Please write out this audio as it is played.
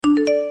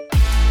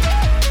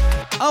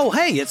Oh,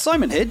 hey, it's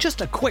Simon here.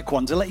 Just a quick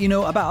one to let you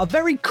know about a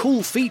very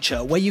cool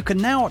feature where you can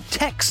now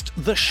text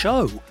the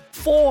show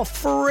for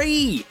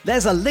free.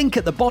 There's a link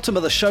at the bottom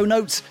of the show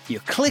notes. You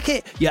click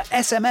it, your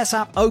SMS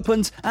app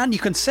opens, and you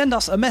can send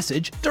us a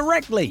message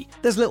directly.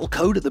 There's a little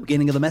code at the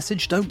beginning of the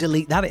message. Don't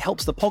delete that. It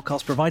helps the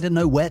podcast provider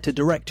know where to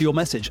direct your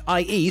message,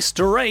 i.e.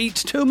 straight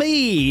to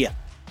me.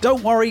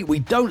 Don't worry, we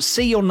don't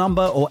see your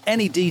number or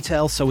any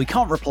details, so we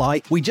can't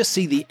reply. We just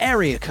see the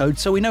area code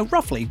so we know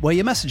roughly where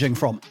you're messaging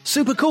from.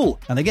 Super cool.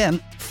 And again,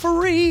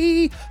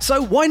 free.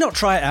 So why not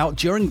try it out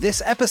during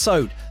this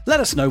episode? Let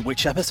us know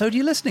which episode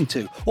you're listening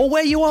to, or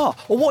where you are,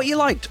 or what you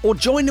liked, or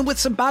join in with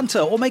some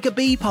banter, or make a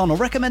bee pun, or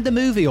recommend a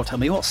movie, or tell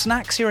me what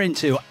snacks you're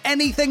into.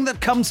 Anything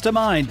that comes to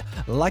mind.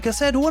 Like I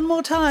said one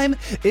more time,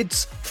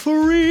 it's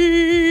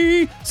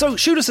free. So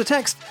shoot us a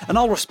text, and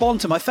I'll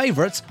respond to my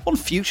favourites on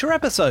future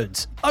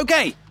episodes.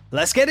 Okay,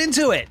 let's get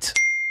into it.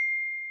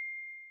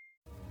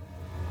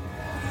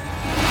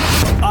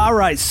 All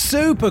right,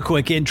 super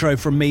quick intro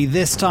from me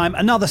this time.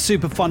 Another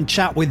super fun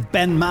chat with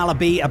Ben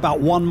Mallaby about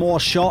One More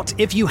Shot.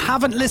 If you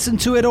haven't listened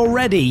to it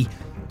already,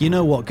 you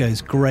know what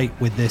goes great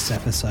with this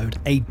episode.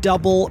 A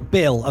double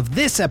bill of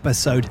this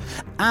episode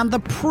and the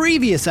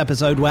previous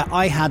episode where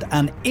I had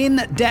an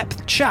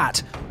in-depth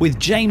chat with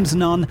James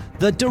Nunn,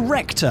 the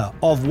director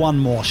of One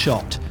More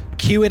Shot.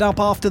 Cue it up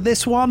after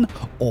this one,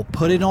 or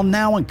put it on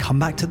now and come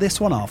back to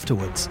this one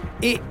afterwards.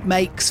 It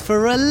makes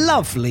for a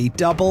lovely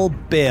double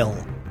bill.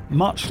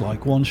 Much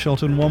like One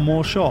Shot and One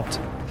More Shot.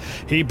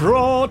 He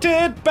brought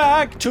it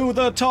back to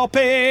the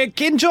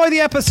topic. Enjoy the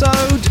episode.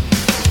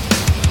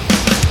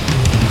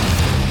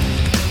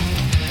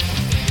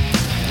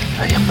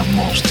 I am the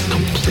most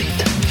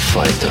complete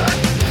fighter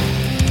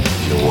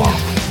in the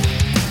world.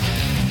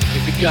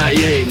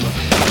 Yippee-ki-yay,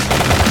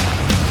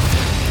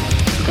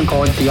 You can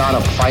call it the art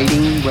of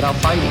fighting without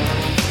fighting.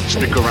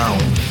 Stick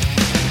around.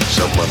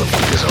 Some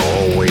motherfuckers are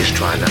always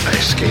trying to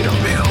ice skate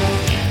uphill.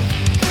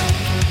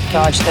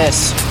 Dodge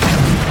this.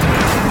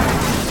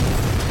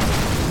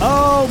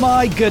 Oh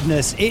my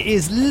goodness, it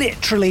is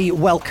literally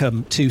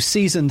welcome to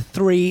Season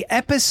 3,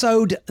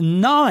 Episode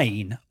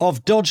 9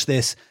 of Dodge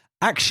This,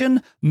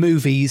 Action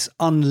Movies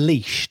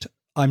Unleashed.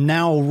 I'm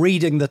now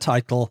reading the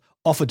title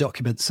off a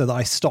document so that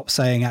I stop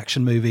saying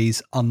Action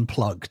Movies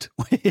Unplugged,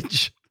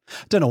 which,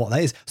 I don't know what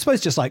that is. I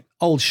suppose just like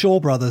old Shaw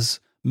Brothers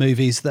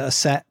movies that are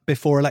set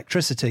before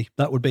electricity.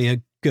 That would be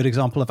a good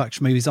example of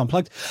Action Movies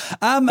Unplugged.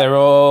 They're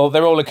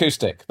all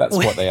acoustic. That's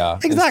what they are.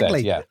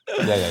 Exactly. Yeah.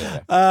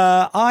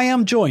 I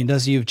am joined,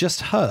 as you've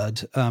just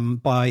heard,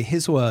 by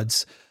his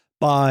words,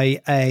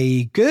 by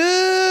a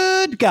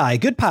good guy,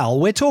 good pal.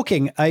 We're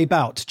talking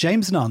about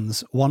James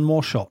Nunn's One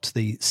More Shot,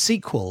 the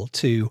sequel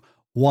to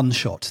One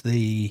Shot,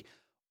 the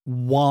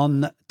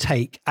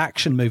one-take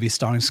action movie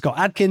starring Scott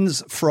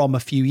Adkins from a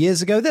few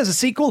years ago. There's a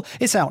sequel.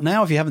 It's out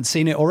now. If you haven't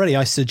seen it already,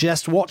 I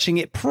suggest watching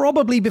it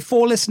probably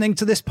before listening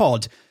to this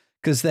pod,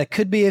 because there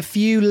could be a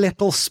few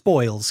little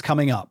spoils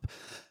coming up.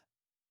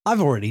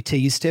 I've already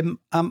teased him.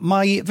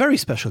 My very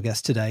special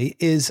guest today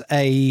is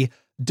a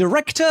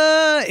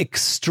director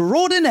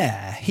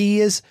extraordinaire.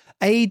 He is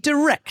a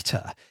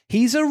director.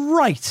 He's a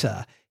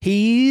writer.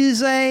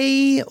 He's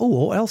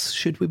what else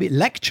should we be?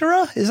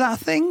 Lecturer? Is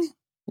that a thing?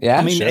 Yeah,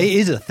 I mean, sure. It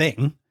is a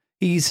thing.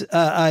 He's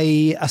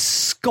a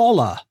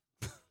scholar,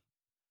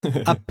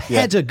 a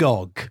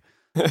pedagogue.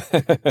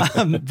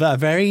 But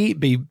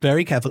be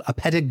very careful. A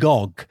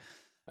pedagogue.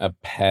 A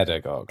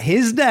pedagogue.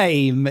 His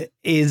name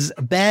is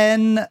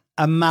Ben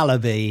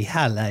Mallaby.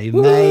 Hello,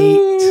 Woo!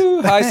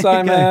 mate. Hi,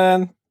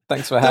 Simon.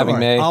 Thanks for having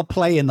me. I'll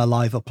play in the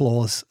live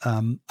applause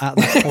at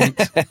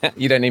that point.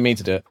 You don't need me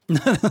to do it.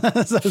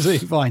 That's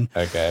absolutely fine.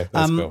 Okay,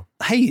 that's cool.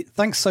 Hey,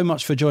 thanks so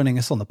much for joining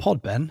us on the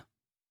pod, Ben.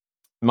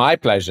 My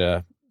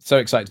pleasure. So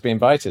excited to be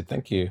invited.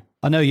 Thank you.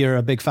 I know you're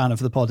a big fan of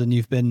the pod and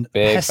you've been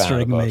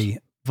pestering me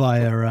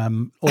via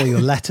all your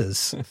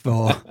letters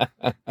for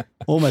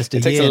almost a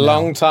year. It takes a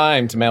long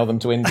time to mail them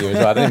to India as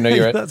well. I don't know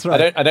your That's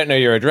right. I don't know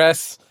your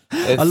address.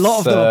 A lot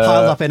of them are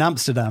piled up in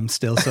Amsterdam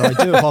still, so I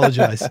do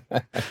apologise.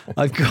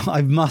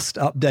 I must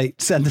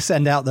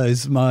send out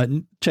those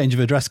my change of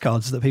address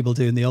cards that people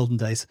do in the olden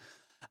days.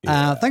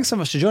 Yeah. Thanks so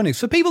much for joining us.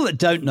 For people that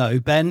don't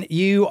know, Ben,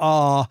 you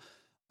are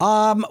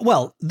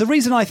the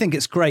reason I think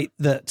it's great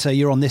that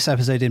you're on this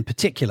episode in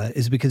particular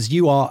is because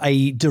you are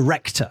a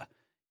director.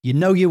 You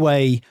know your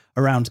way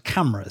around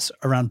cameras,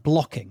 around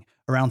blocking,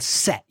 around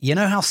set. You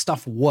know how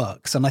stuff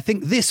works. And I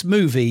think this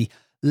movie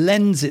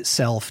lends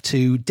itself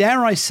to,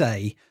 dare I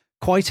say,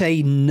 quite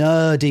a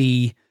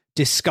nerdy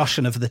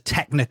discussion of the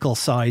technical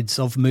sides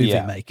of movie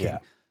making. Yeah.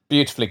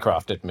 Beautifully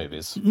crafted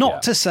movies.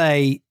 Not to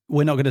say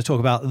we're not going to talk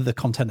about the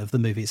content of the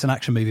movie. It's an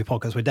action movie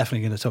podcast. We're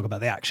definitely going to talk about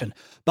the action.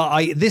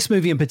 But this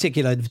movie in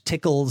particular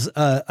tickles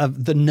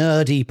the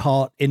nerdy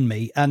part in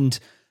me. And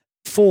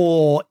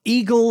for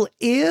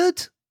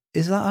eagle-eared,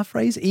 is that a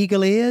phrase?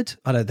 Eagle-eared?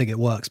 I don't think it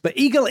works. But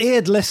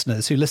eagle-eared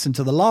listeners who listened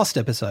to the last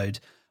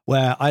episode,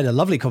 where I had a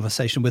lovely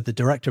conversation with the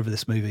director of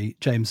this movie,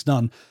 James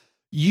Nunn,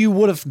 you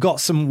would have got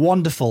some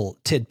wonderful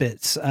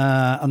tidbits.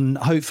 And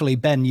hopefully,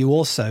 Ben, you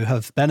also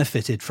have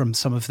benefited from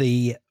some of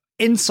the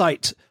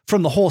insight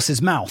from the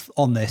horse's mouth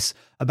on this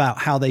about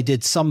how they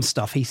did some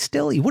stuff.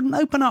 He wouldn't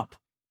open up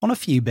on a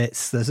few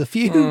bits. There's a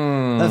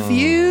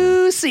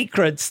few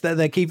secrets that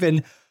they're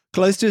keeping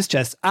close to his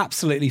chest.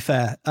 Absolutely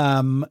fair.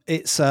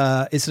 It's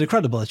an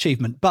incredible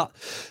achievement. But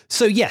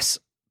so yes,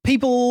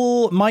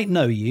 people might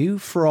know you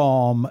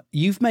from,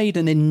 you've made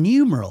an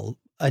innumerable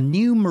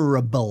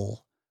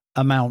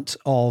amount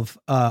of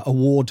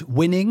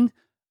award-winning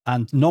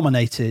and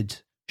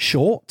nominated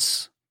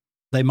shorts.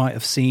 They might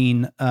have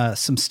seen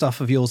some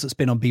stuff of yours that's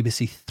been on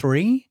BBC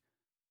Three.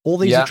 All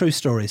these are true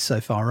stories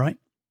so far, right?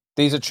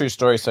 These are true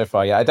stories so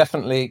far, yeah. I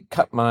definitely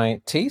cut my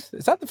teeth.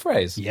 Is that the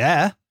phrase?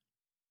 Yeah. It's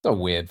a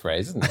weird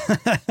phrase, isn't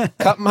it?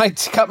 cut my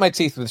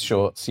teeth with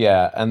shorts,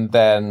 yeah. And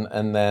then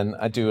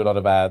I do a lot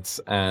of ads,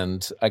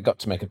 and I got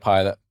to make a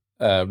pilot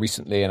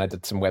recently, and I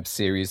did some web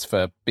series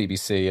for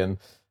BBC, and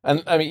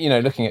I mean,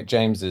 looking at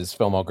James's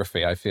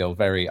filmography, I feel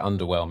very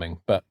underwhelming,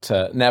 but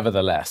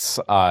nevertheless,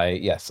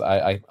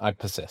 I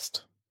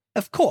persist.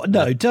 Of course,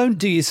 no, don't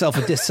do yourself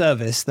a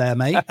disservice there,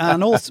 mate.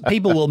 And also,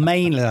 people will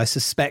mainly, I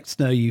suspect,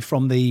 know you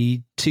from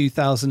the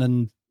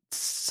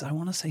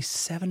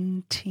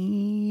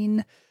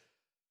 2017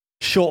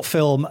 short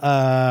film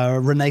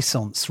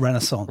Renaissance. Yeah.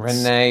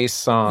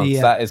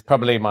 That is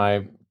probably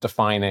my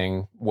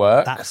defining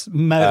work. They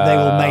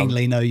will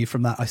mainly know you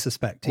from that, I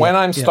suspect. When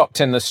I'm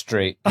stopped in the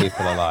street,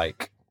 people are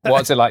like,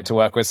 "What's it like to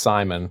work with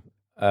Simon?"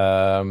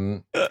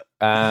 And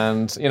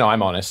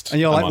I'm honest.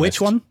 And you're like, "Which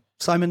one,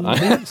 Simon?"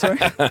 Sorry.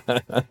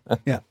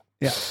 Yeah.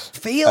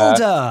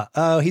 Fielder.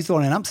 Oh, he's the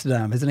one in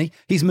Amsterdam, isn't he?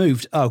 He's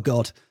moved. Oh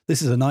God,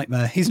 this is a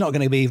nightmare. He's not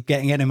going to be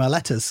getting any of my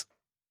letters.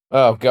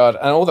 Oh God,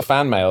 and all the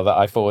fan mail that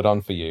I forward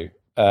on for you.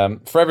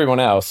 For everyone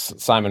else,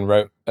 Simon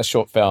wrote a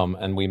short film,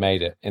 and we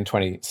made it in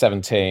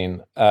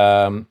 2017,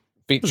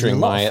 featuring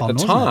my, at the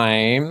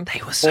time,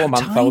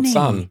 4-month-old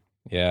son.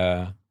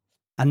 Yeah.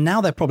 And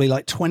now they're probably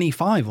like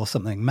 25 or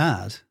something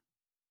mad.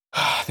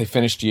 They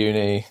finished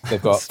uni.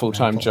 They've got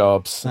full-time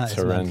jobs. It's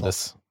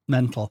horrendous.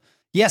 Mental.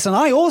 Yes, and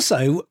I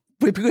also,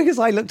 because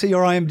I looked at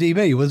your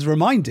IMDb, was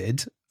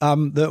reminded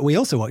that we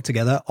also worked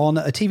together on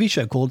a TV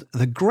show called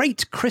The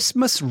Great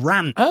Christmas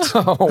Rant.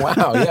 Oh,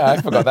 wow. Yeah, I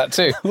forgot that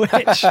too.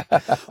 Which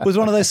was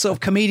one of those sort of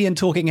comedian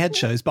talking head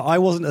shows, but I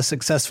wasn't a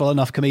successful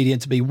enough comedian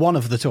to be one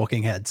of the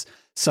talking heads.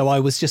 So I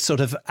was just sort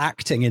of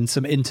acting in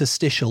some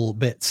interstitial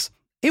bits.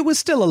 It was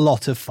still a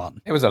lot of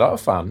fun. It was a lot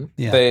of fun.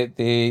 Yeah.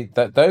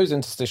 Those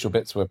interstitial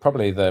bits were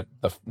probably the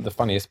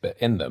funniest bit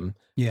in them.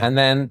 Yeah. And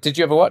then, did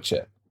you ever watch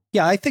it?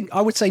 Yeah, I think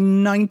I would say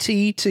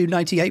 90 to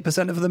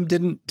 98% of them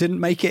didn't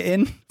make it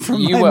in.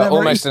 You were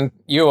almost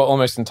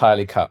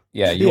entirely cut.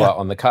 Yeah, you were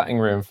on the cutting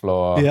room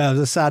floor. Yeah, it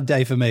was a sad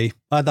day for me.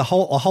 A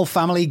whole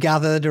family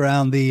gathered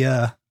around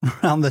the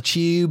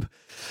tube,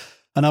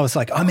 and I was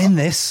like, "I'm in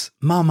this,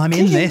 Mum. I'm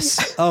in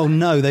this." Oh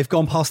no, they've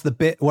gone past the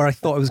bit where I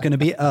thought I was going to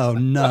be. Oh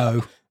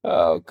no.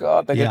 Oh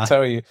God, they didn't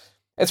tell you.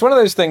 It's one of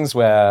those things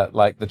where,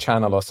 like, the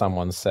channel or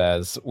someone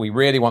says, "We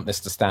really want this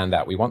to stand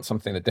out. We want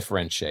something that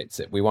differentiates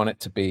it. We want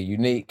it to be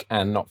unique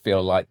and not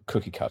feel like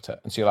cookie cutter."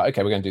 And so you're like,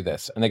 "Okay, we're going to do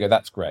this." And they go,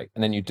 "That's great."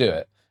 And then you do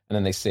it. And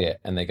then they see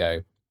it and they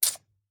go,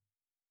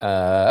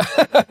 and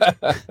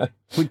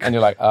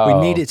you're like, "Oh,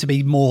 we need it to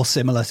be more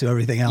similar to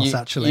everything else."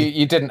 Actually,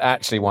 you didn't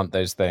actually want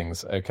those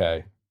things.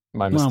 Okay,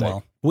 my mistake.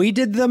 Well, we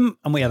did them,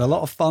 and we had a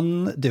lot of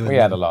fun doing them. We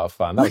had a lot of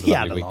fun. That was we a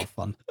had a week. lot of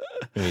fun.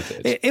 We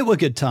did. It were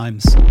good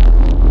times.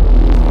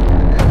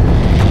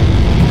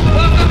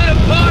 Welcome to the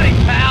party,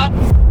 pal!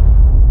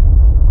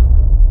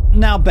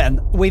 Now, Ben,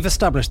 we've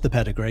established the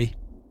pedigree.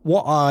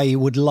 What I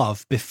would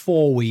love,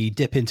 before we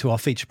dip into our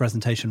feature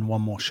presentation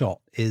one more shot,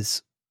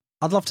 is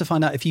I'd love to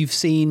find out if you've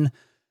seen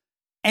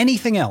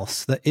anything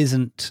else that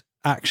isn't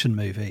action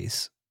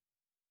movies.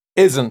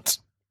 Isn't.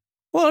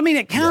 Well, I mean,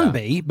 it can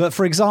be, but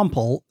for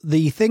example,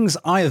 the things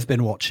I have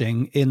been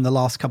watching in the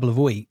last couple of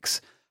weeks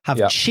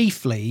have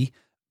chiefly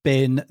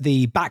been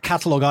the back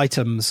catalogue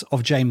items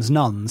of James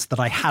Nunn's that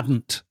I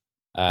hadn't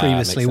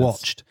previously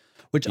watched,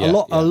 which a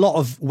lot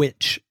of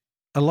which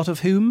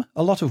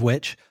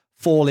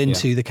fall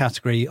into the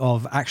category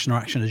of action or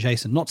action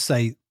adjacent. Not to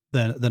say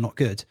they're not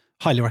good.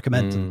 Highly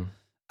recommend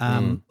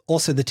them.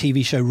 Also the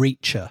TV show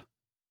Reacher.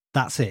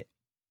 That's it.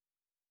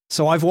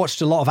 So I've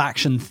watched a lot of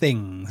action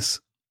things.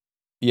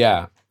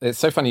 Yeah, it's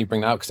so funny you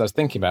bring that up, because I was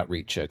thinking about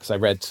Reacher, because I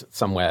read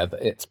somewhere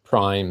that it's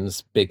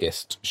Prime's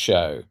biggest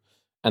show.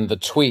 And the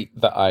tweet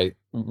that I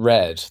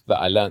read, that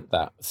I learnt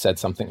that, said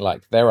something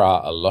like, "There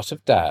are a lot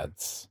of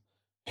dads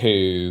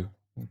who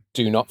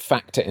do not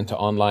factor into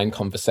online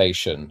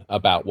conversation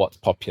about what's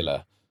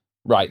popular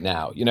right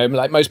now.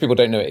 Like most people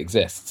don't know it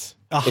exists.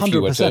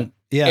 100%.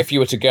 If you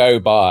were to go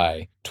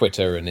by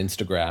Twitter and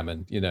Instagram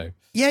and,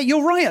 Yeah,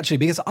 you're right, actually,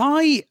 because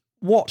I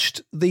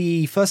watched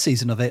the first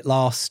season of it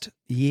last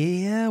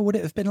year. Would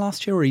it have been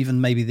last year or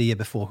even maybe the year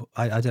before?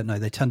 I don't know.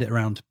 They turned it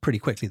around pretty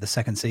quickly, the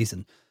second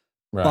season.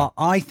 Right. But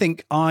I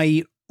think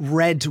I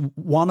read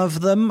one of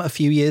them a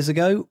few years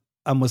ago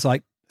and was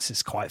like, this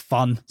is quite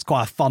fun. It's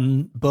quite a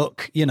fun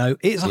book.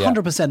 It's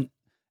 100%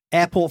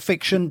 airport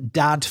fiction,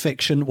 dad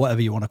fiction,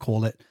 whatever you want to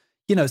call it.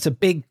 it's a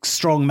big,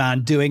 strong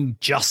man doing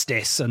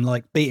justice and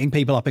like beating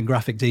people up in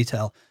graphic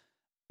detail.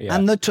 Yeah.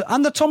 And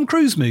the Tom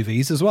Cruise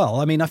movies as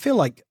well. I mean, I feel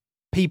like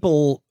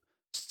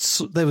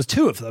there was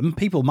 2 of them.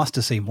 People must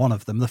have seen one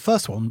of them. The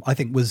first one, I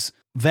think, was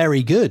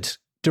very good,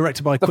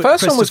 directed by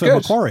Christopher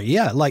McQuarrie.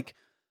 Yeah, like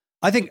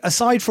I think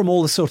aside from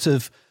all the sort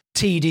of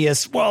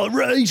tedious, Tom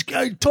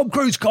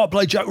Cruise can't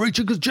play Jack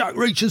Reacher because Jack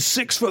Reacher's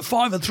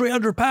 6'5" and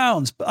 300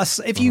 pounds. But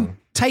if you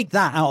take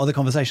that out of the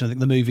conversation, I think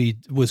the movie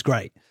was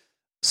great.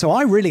 So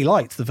I really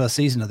liked the first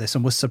season of this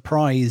and was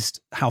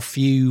surprised how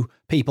few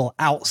people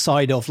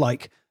outside of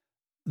like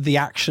the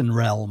action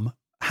realm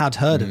had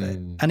heard of it.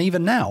 And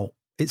even now,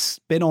 it's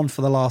been on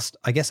for the last,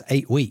 I guess,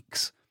 8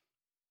 weeks.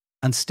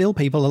 And still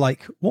people are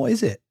like, what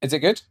is it? Is it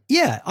good?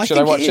 Yeah, I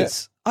think it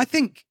is. I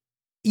think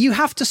you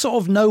have to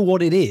sort of know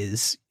what it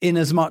is in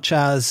as much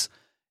as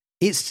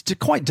it's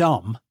quite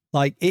dumb.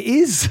 Like it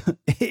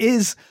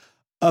is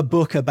a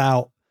book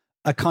about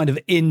a kind of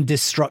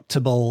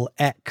indestructible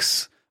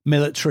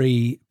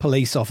ex-military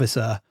police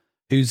officer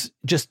who's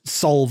just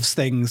solves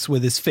things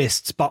with his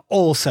fists, but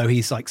also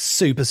he's like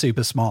super,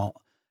 super smart.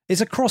 It's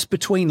a cross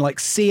between like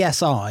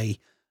CSI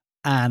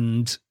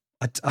and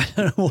I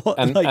don't know what.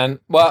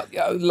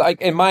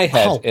 Like in my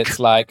head, Hulk. It's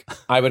like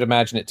I would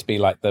imagine it to be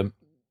like the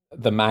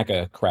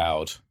MAGA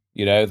crowd,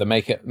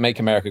 the Make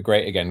America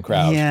Great Again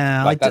crowd.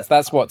 Yeah, like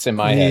that's what's in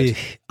my head.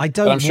 I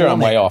don't. But I'm sure I'm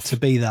way off to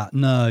be that.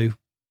 No,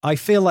 I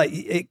feel like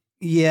it.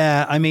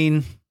 Yeah, I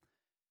mean,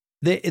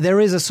 there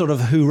is a sort of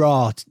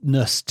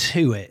hurrah-ness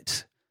to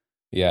it.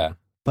 Yeah,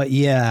 but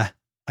yeah,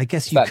 I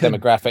guess that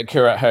demographic who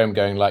are at home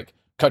going like,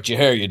 "Cut your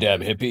hair, you damn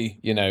hippie,"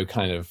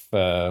 kind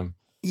of.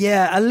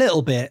 Yeah, a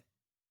little bit,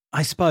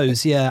 I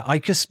suppose. Yeah, I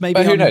just maybe.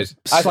 But who knows?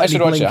 I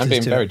should watch it. I'm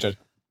being very judged.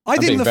 I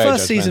think the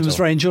first season was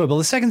very enjoyable.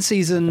 The second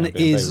season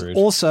is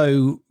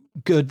also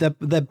good.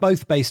 They're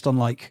both based on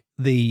like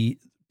the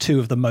 2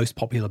 of the most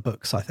popular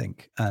books, I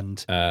think.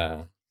 And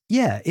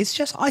yeah,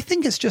 I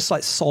think it's just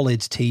like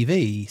solid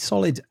TV,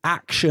 solid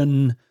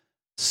action,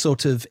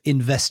 sort of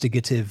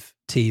investigative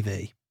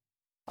TV.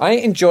 I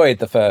enjoyed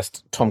the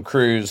first Tom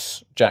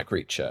Cruise Jack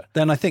Reacher.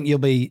 Then I think you'll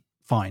be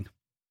fine.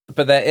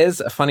 But there is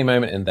a funny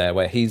moment in there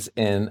where he's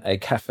in a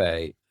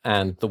cafe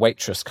and the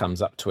waitress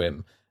comes up to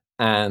him.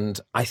 And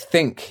I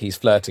think he's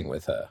flirting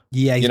with her.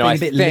 Yeah, he's being a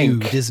bit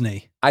lewd, isn't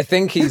he? I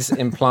think he's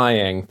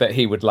implying that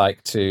he would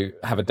like to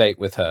have a date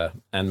with her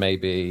and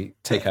maybe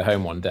take her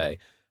home one day.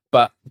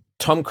 But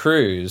Tom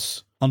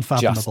Cruise,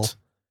 unfathomable.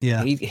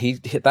 Yeah, he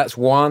that's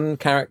one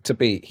character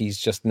beat he's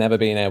just never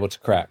been able to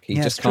crack. He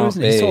just can't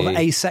be. He's sort of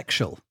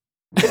asexual.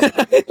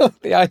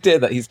 The idea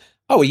that he's,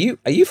 are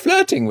you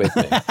flirting with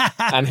me?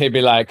 And he'd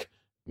be like,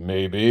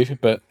 maybe,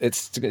 but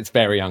it's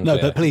very unclear.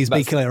 No, but please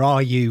be clear.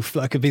 Are you?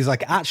 Because he's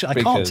like, actually,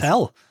 I can't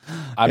tell.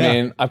 I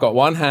mean, I've got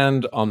one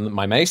hand on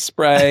my mace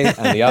spray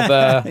and the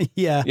other.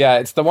 Yeah.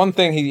 It's the one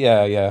thing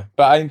yeah.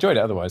 But I enjoyed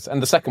it otherwise. And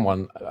the second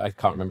one, I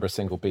can't remember a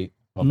single beat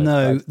of it.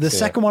 No, the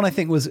second one I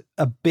think was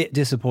a bit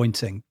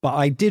disappointing, but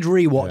I did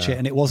rewatch it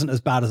and it wasn't as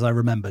bad as I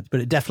remembered.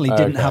 But it definitely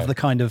didn't have the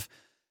kind of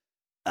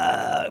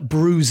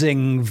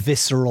bruising,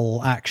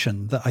 visceral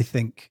action that I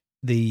think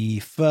the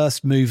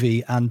first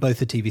movie and both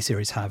the TV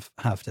series have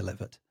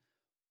delivered.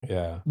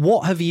 Yeah.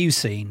 What have you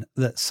seen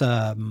that's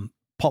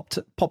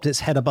popped its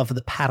head above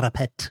the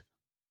parapet?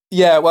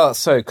 Yeah, well,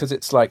 because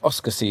it's like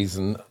Oscar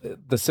season,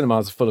 the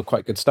cinemas are full of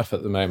quite good stuff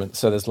at the moment.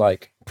 So there's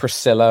like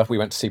Priscilla. We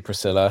went to see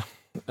Priscilla,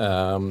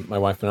 my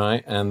wife and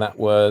I, and that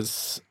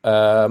was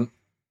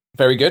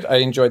very good. I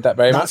enjoyed that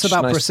very much. That's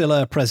about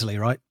Priscilla Presley,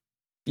 right?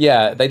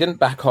 Yeah, they didn't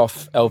back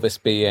off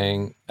Elvis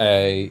being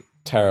a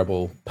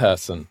terrible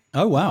person.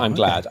 Oh wow! I'm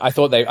glad. I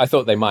thought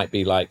they might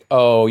be like,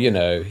 oh,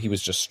 he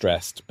was just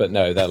stressed, but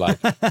no, they're like,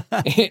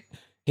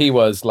 he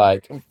was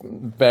like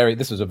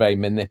this was a very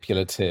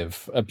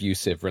manipulative,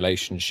 abusive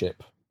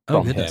relationship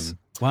from him.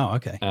 Wow.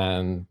 Okay.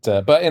 And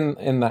but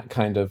in that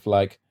kind of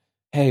like,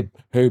 hey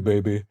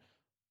baby,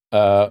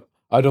 I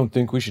don't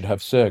think we should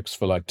have sex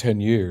for like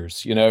 10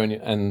 years,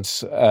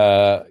 it's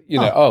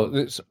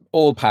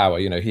all power.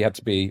 He had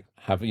to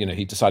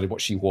he decided what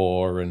she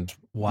wore and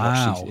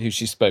who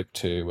she spoke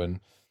to.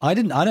 And I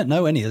don't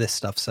know any of this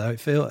stuff, so it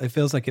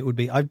feels like it would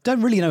be. I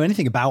don't really know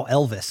anything about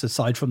Elvis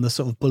aside from the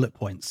sort of bullet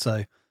points.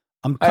 So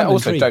I'm kind of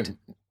intrigued. Don't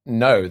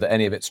know that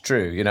any of it's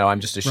true. I'm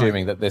just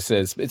assuming that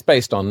it's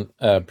based on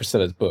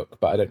Priscilla's book,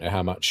 but I don't know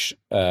how much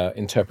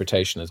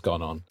interpretation has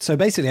gone on. So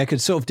basically, I could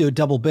sort of do a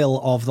double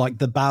bill of like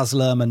the Baz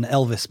Luhrmann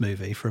Elvis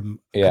movie from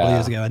a couple of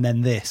years ago, and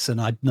then this,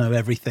 and I'd know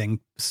everything.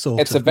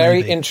 It's a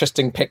very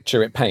interesting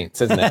picture it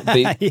paints, isn't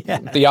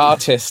it? The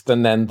artist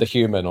and then the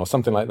human, or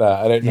something like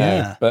that. I don't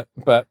know,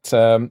 but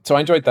so I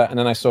enjoyed that, and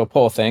then I saw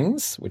Poor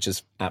Things, which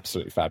is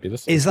absolutely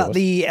fabulous. Is that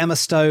the Emma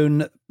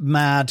Stone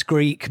mad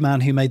Greek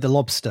man who made The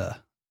Lobster?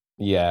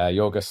 Yeah,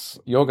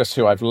 Yorgos,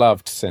 who I've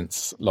loved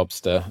since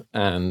Lobster,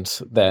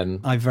 and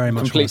then I very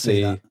much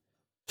completely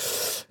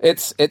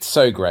It's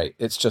so great.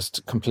 It's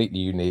just completely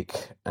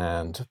unique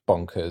and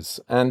bonkers,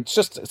 and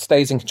just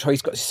stays in control.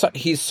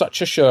 He's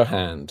such a sure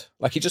hand.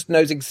 Like, he just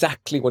knows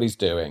exactly what he's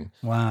doing.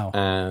 Wow.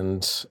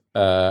 And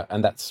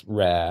that's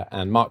rare.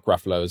 And Mark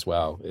Ruffalo as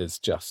well is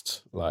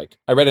just like,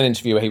 I read an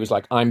interview where he was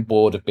like, I'm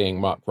bored of being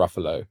Mark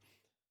Ruffalo.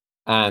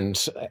 And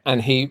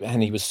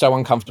he was so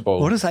uncomfortable.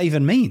 What does that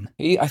even mean?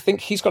 I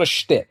think he's got a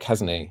shtick,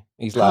 hasn't he?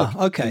 He's like,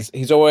 okay.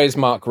 He's always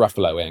Mark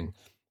Ruffaloing.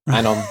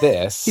 And on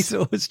this, he's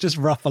always just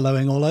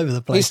ruffaloing all over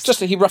the place.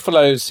 He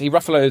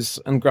ruffaloes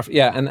and gruff.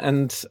 Yeah,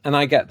 and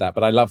I get that,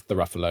 but I love the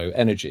Ruffalo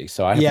energy,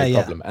 so I have no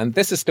problem. And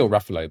this is still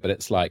Ruffalo, but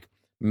it's like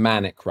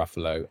manic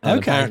Ruffalo. And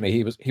apparently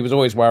he was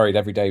always worried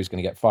every day he was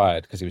going to get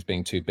fired because he was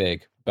being too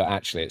big. But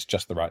actually, it's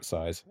just the right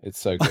size. It's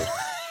so good.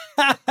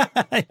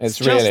 it's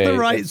just really, the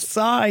right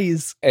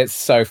size. It's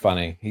so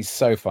funny. He's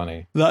so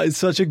funny. That is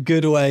such a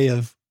good way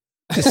of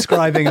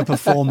describing a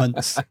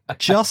performance.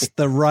 Just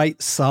the right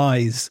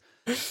size.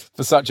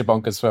 For such a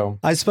bonkers film.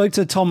 I spoke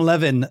to Tom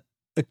Levin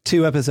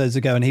 2 episodes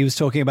ago, and he was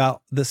talking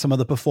about some of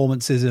the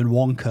performances in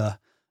Wonka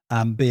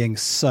being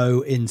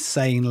so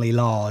insanely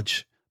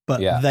large,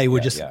 but they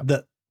were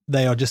that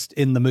they are just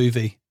in the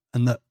movie,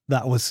 and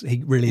that was,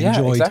 he really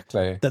enjoyed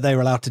that they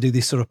were allowed to do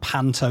these sort of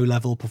panto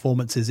level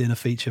performances in a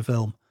feature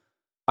film.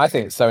 I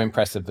think it's so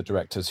impressive, the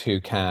directors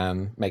who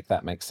can make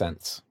that make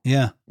sense.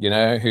 Yeah. You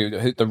know, who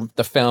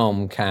the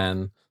film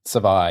can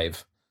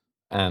survive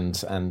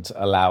and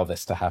allow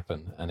this to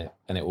happen, and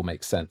it will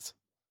make sense.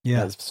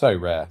 Yeah, it's so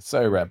rare.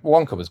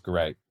 Wonka was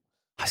great.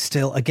 I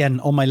still, again,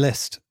 on my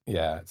list.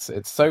 Yeah,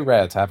 it's so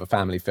rare to have a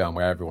family film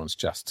where everyone's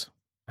just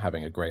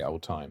having a great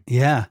old time.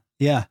 Yeah.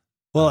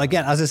 Well,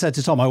 again, as I said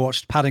to Tom, I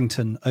watched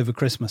Paddington over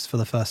Christmas for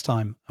the first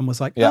time and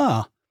was like,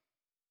 well,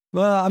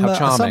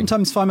 I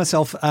sometimes find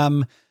myself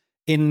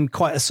in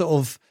quite a sort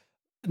of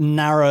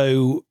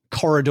narrow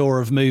corridor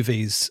of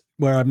movies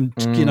where I'm,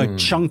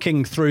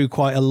 chunking through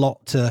quite a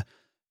lot to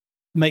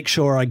make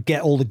sure I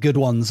get all the good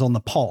ones on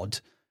the pod.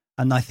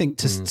 And I think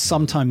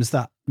sometimes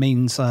that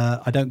means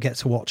I don't get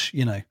to watch,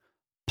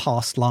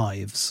 past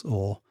lives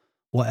or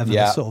whatever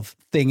the sort of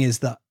thing is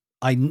that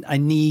I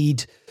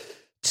need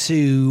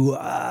to,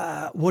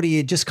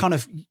 just kind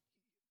of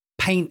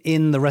paint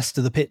in the rest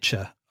of the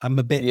picture. I'm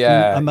a bit,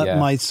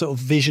 my sort of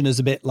vision is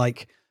a bit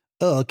like,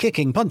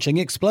 kicking, punching,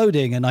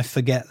 exploding. And I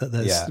forget that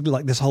there's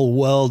like this whole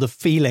world of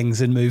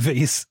feelings in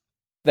movies.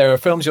 There are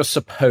films you're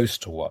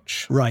supposed to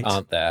watch, right?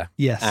 Aren't there?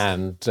 Yes.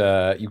 And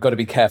you've got to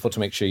be careful to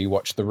make sure you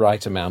watch the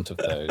right amount of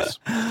those.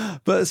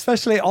 But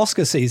especially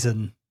Oscar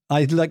season,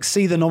 I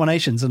see the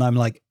nominations and I'm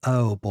like,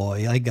 oh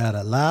boy, I got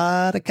a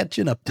lot of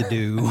catching up to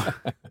do.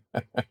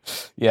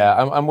 Yeah,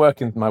 I'm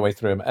working my way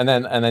through them. And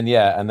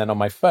then on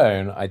my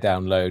phone, I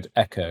download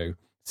Echo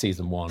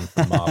season 1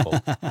 from Marvel.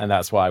 And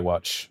that's why I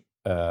watch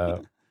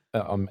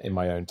in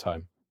my own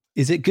time.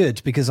 Is it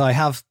good? Because I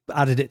have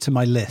added it to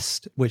my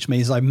list, which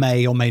means I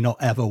may or may not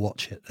ever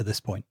watch it at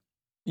this point.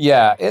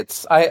 Yeah,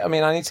 I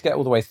need to get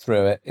all the way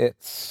through it.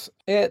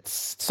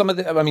 It's some of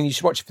the, you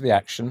should watch it for the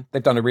action.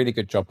 They've done a really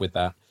good job with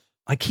that.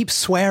 I keep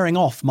swearing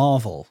off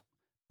Marvel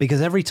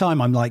because every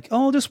time I'm like,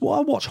 I'll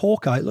watch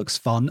Hawkeye. It looks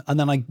fun. And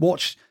then I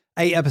watch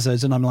 8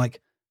 episodes and I'm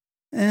like,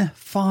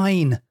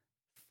 fine.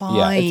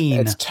 Yeah,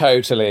 it's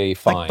totally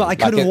fine. But I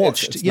could have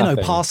watched,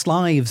 past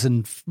lives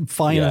and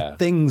finer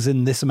things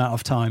in this amount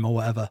of time or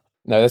whatever.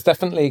 No, there's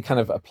definitely kind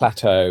of a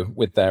plateau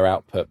with their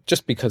output,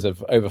 just because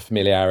of over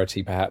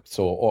familiarity, perhaps,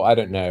 or I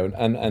don't know.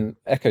 And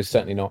Echo's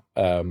certainly not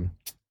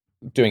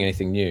doing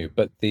anything new,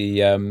 but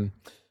the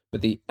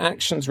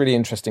action's really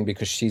interesting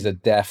because she's a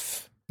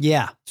deaf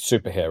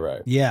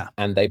superhero. Yeah,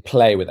 and they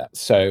play with that.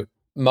 So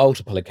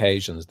multiple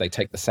occasions they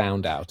take the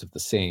sound out of the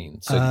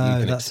scene so that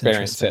you can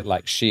experience it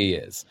like she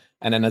is.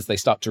 And then as they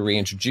start to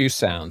reintroduce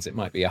sounds, it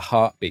might be a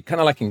heartbeat, kind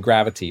of like in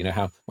Gravity, you know,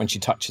 how when she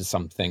touches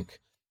something,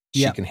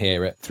 she can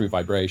hear it through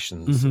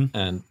vibrations. Mm-hmm.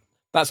 And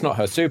that's not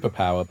her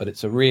superpower, but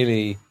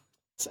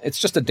it's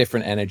just a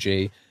different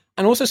energy.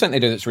 And also something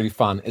they do that's really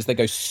fun is they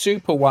go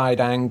super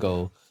wide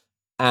angle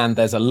and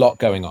there's a lot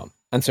going on.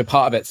 And so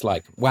part of it's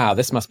like, wow,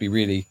 this must be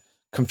really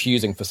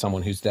confusing for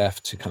someone who's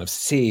deaf to kind of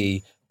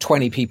see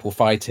 20 people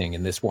fighting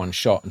in this one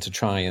shot and to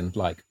try and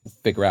like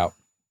figure out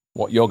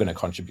what you're going to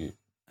contribute.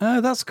 Oh,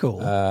 that's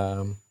cool.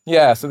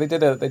 So they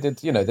did,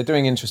 they're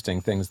doing interesting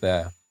things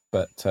there,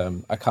 but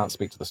I can't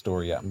speak to the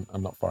story yet.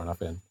 I'm not far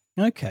enough in.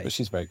 Okay. But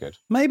she's very good.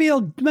 Maybe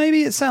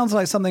it sounds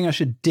like something I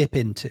should dip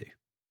into.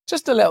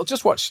 Just a little,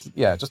 just watch,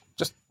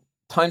 just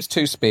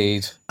 ×2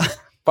 speed.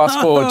 Fast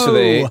forward to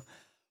the...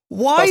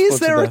 Why is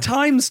there a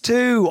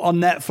 ×2 on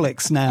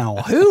Netflix now?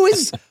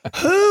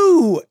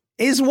 Who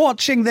is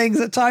watching things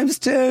at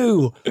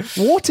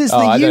 ×2? What is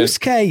the use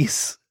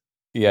case?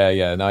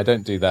 Yeah. No, I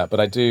don't do that,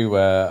 but I do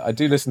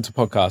listen to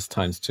podcasts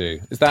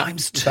 ×2. Is that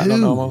 ×2? Is that not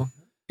normal?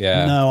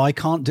 Yeah. No, I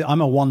can't do.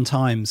 I'm a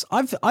 1x.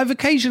 I've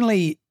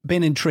occasionally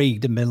been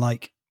intrigued and been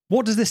like,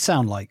 what does this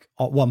sound like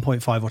at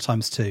 1.5 or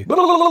 ×2?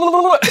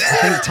 I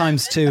think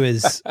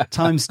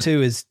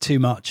 ×2 is too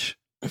much.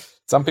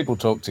 Some people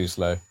talk too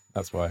slow.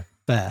 That's why.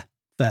 Fair.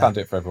 Can't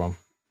do it for everyone.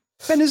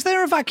 Ben, is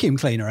there a vacuum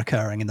cleaner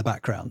occurring in the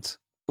background?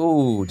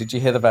 Ooh, did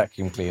you hear the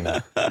vacuum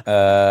cleaner?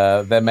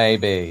 There may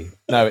be.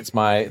 No, it's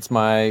my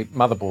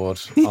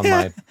motherboard on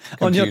my computer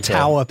on your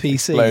tower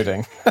PC.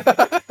 Exploding.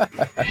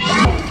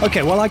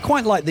 Okay, well, I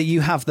quite like that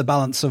you have the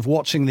balance of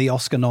watching the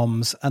Oscar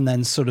noms and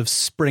then sort of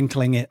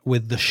sprinkling it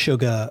with the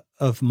sugar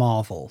of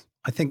Marvel.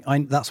 I think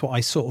that's what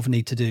I sort of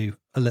need to do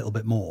a little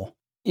bit more.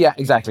 Yeah,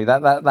 exactly.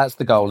 That's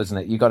the goal, isn't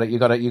it? You got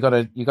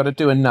to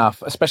do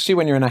enough, especially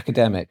when you're an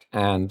academic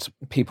and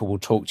people will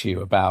talk to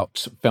you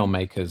about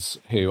filmmakers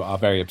who are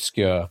very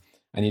obscure,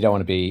 and you don't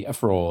want to be a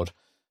fraud.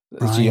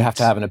 Right. So you have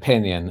to have an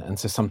opinion, and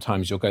so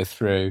sometimes you'll go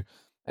through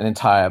an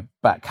entire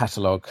back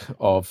catalogue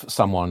of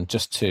someone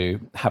just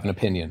to have an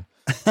opinion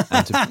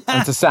and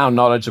to sound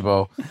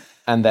knowledgeable,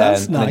 and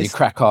then you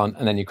crack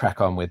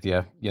on with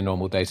your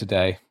normal day to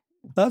day.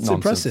 That's nonsense.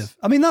 Impressive.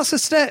 I mean, that's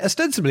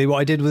ostensibly what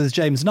I did with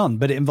James Nunn,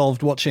 but it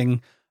involved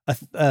watching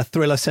a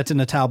thriller set in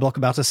a tower block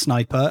about a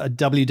sniper, a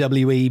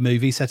WWE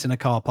movie set in a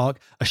car park,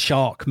 a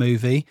shark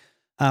movie.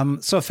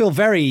 So I feel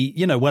very,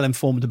 well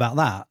informed about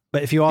that.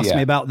 But if you ask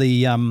me about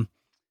the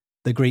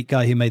Greek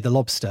guy who made The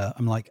Lobster,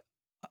 I'm like,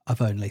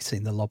 I've only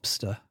seen The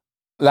Lobster.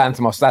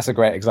 Lanthimos, that's a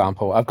great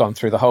example. I've gone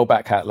through the whole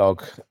back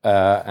catalogue,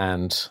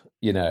 and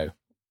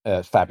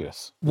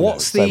fabulous.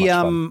 What's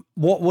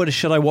what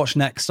should I watch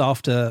next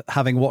after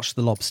having watched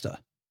The Lobster?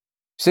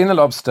 Seen The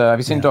Lobster? Have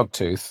you seen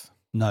Dogtooth?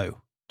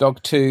 No.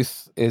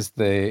 Dogtooth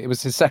it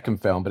was his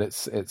second film, but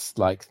it's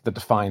like the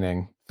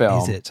defining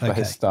film for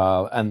his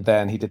style. And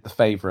then he did The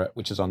Favourite,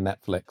 which is on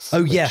Netflix.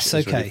 Oh yes,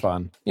 okay. Really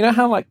fun. You know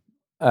how like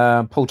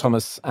Paul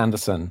Thomas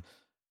Anderson,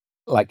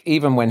 like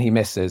even when he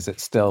misses,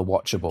 it's still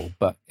watchable,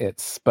 but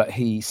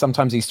he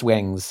sometimes he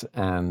swings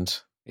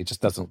and it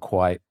just doesn't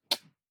quite.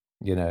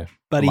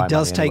 But he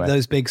does take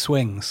those big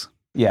swings.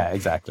 Yeah,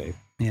 exactly.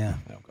 Yeah,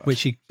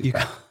 which you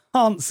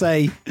can't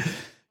say.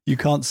 You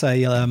can't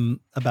say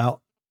about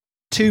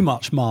too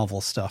much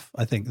Marvel stuff.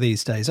 I think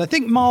these days. I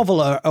think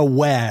Marvel are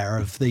aware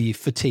of the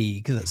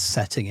fatigue that's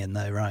setting in,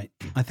 though, right?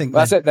 I think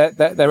that's it.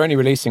 They're only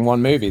releasing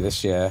one movie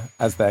this year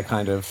as their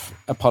kind of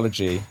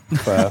apology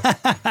for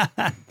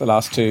the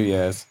last 2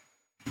 years.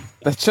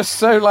 They're just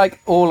so like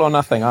all or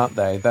nothing, aren't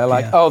they? They're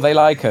like, oh, they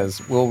like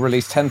us. We'll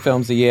release 10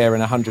 films a year and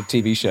 100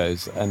 TV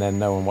shows, and then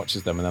no one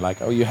watches them. And they're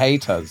like, oh, you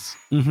hate us.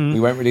 Mm-hmm. We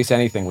won't release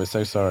anything. We're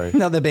so sorry.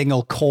 Now they're being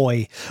all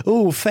coy.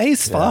 Oh,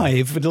 Phase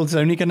 5, but it's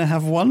only going to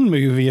have one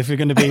movie if you're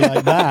going to be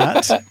like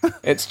that.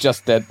 It's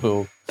just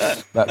Deadpool.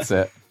 That's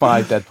it.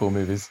 5 Deadpool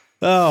movies.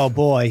 Oh,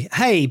 boy.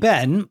 Hey,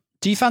 Ben,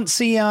 do you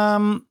fancy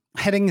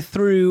heading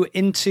through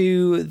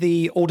into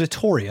the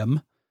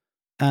auditorium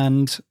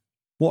and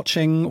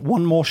watching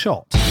One More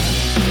Shot?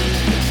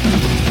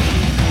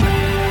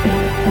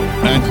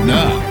 And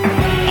now,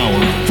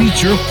 our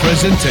feature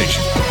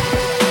presentation.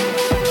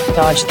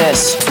 Dodge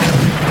this.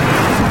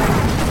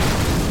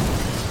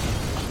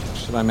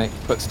 Should I make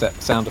footstep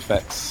sound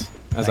effects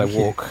as I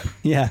walk?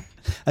 Yeah,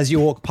 as you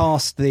walk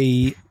past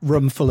the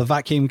room full of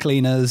vacuum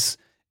cleaners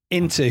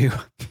into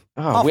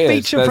our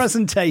feature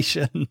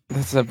presentation.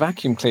 There's a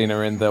vacuum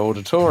cleaner in the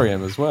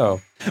auditorium as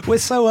well. We're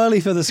so early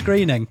for the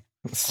screening.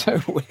 It's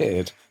so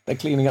weird. They're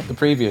cleaning up the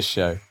previous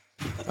show.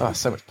 Oh,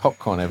 so much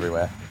popcorn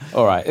everywhere.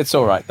 All right. It's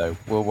all right, though.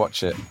 We'll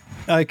watch it.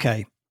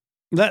 Okay.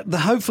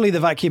 Hopefully the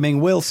vacuuming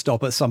will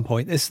stop at some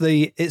point. It's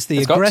the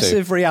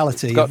aggressive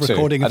reality of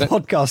recording a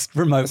podcast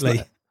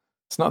remotely.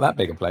 It's not that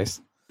big a place.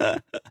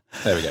 There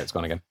we go. It's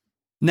gone again.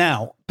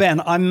 Now,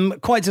 Ben, I'm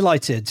quite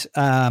delighted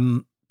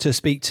to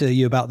speak to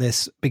you about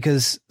this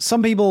because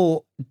some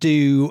people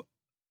do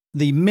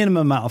the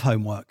minimum amount of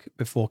homework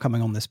before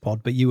coming on this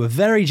pod, but you were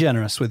very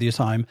generous with your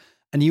time.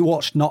 And you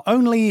watched not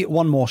only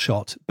One More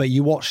Shot, but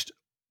you watched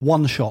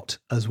One Shot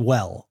as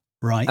well,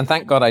 right? And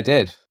thank God I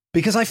did.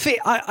 Because I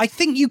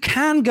think you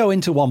can go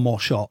into One More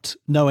Shot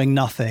knowing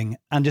nothing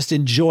and just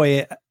enjoy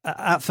it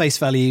at face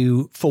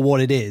value for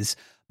what it is.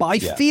 But I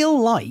feel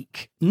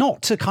like,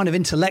 not to kind of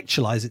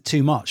intellectualize it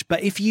too much,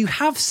 but if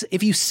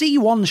you see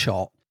One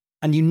Shot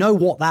and you know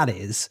what that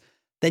is,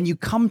 then you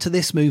come to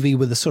this movie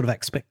with a sort of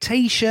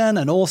expectation.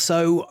 And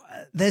also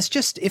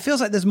it feels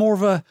like there's more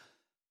of a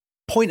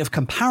point of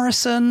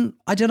comparison.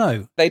 I don't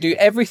know. They do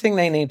everything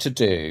they need to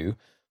do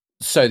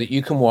so that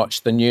you can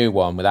watch the new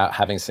one without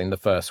having seen the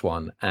first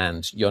one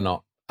and you're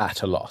not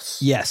at a loss.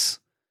 Yes.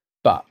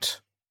 But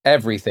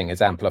everything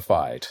is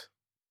amplified.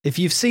 If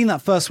you've seen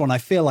that first one, I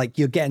feel like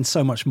you're getting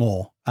so much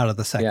more out of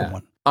the second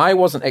one. I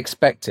wasn't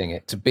expecting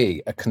it to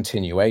be a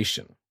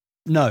continuation.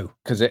 No.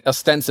 Because it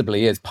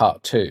ostensibly is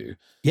part 2.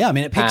 Yeah, I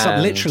mean, it picks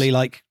up literally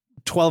like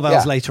 12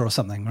 hours later or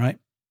something, right?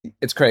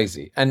 It's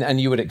crazy.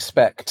 And you would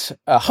expect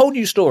a whole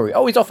new story.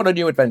 Oh, he's off on a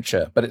new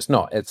adventure. But it's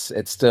not. It's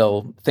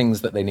still things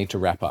that they need to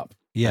wrap up.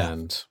 Yeah.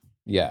 And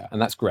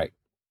that's great.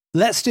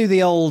 Let's do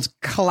the old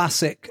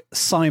classic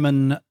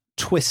Simon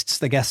twists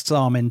the guest's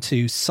arm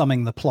into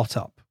summing the plot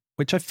up,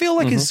 which I feel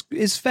like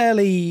is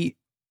fairly...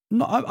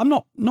 I'm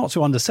not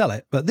to undersell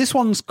it, but this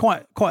one's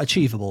quite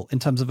achievable in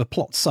terms of a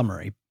plot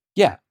summary.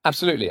 Yeah,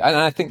 absolutely. And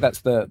I think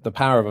that's the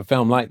power of a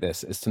film like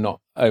this, is to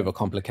not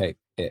overcomplicate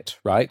it,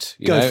 right?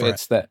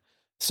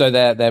 It's So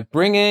they're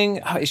bringing,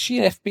 is she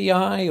an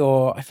FBI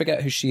or I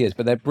forget who she is,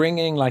 but they're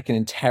bringing like an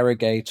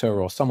interrogator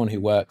or someone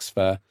who works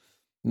for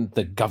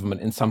the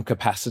government in some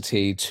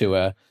capacity to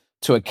a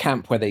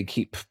camp where they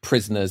keep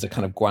prisoners, a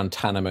kind of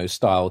Guantanamo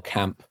style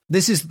camp.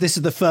 This is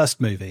the first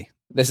movie.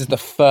 This is the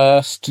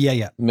first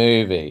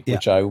movie, Yeah.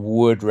 which I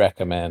would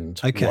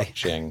recommend Okay.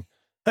 watching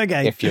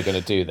Okay. if you're going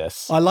to do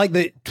this. I like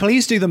that.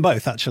 Please do them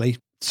both, actually.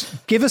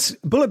 Give us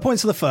bullet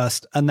points of the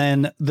first and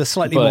then the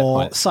slightly Bullet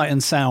more points. sight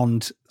and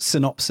sound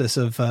synopsis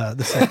of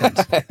the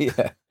second.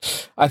 Yeah.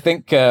 I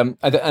think, and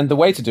the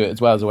way to do it as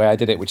well is the way I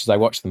did it, which is I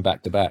watched them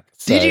back to back.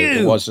 So Did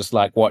you? It was just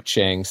like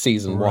watching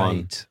season one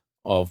Right.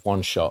 of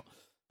One Shot,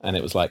 and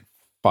it was like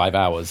 5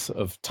 hours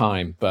of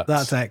time. But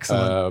That's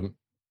excellent.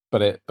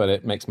 But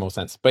it makes more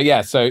sense. But yeah,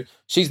 so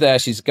she's there.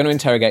 She's going to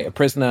interrogate a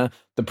prisoner.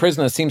 The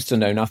prisoner seems to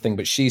know nothing,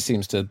 but she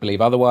seems to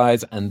believe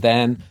otherwise. And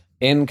then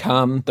in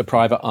come the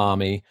private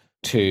army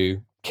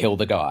to kill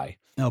the guy.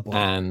 Oh, boy.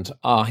 And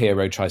our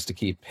hero tries to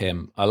keep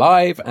him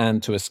alive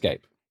and to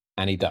escape.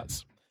 And he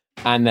does.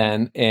 And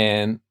then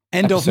in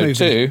End of episode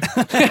movie. 2,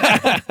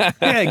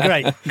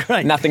 Yeah,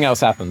 great. nothing else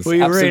happens.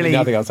 We Absolutely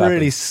nothing else happens.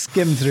 really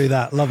skimmed through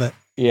that. Love it.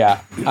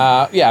 Yeah,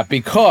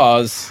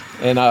 because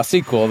in our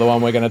sequel, the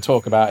one we're going to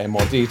talk about in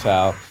more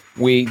detail,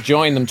 we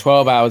join them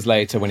 12 hours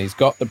later when he's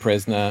got the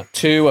prisoner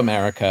to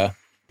America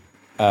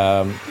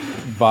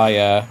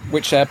via,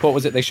 which airport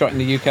was it they shot in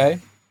the UK?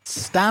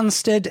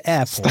 Stansted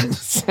Airport.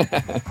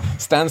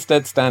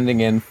 Stansted standing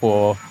in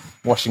for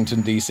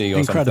Washington, D.C. or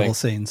Incredible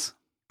something. scenes.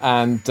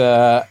 And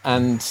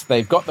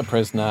they've got the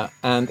prisoner.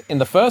 And in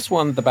the first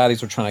one, the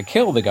baddies were trying to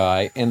kill the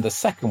guy. In the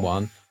second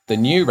one, the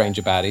new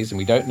Ranger baddies, and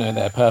we don't know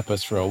their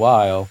purpose for a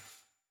while,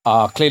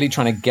 are clearly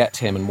trying to get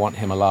him and want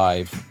him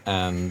alive.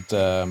 And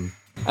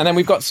then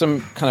we've got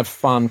some kind of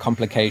fun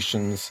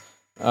complications.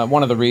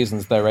 One of the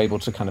reasons they're able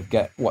to kind of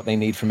get what they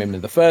need from him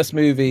in the first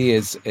movie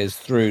is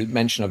through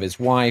mention of his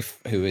wife,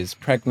 who is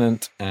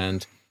pregnant,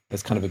 and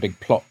there's kind of a big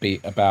plot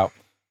beat about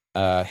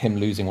him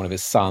losing one of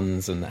his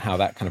sons and how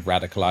that kind of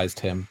radicalized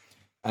him.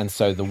 And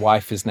so the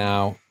wife is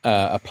now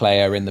a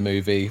player in the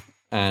movie,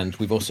 and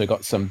we've also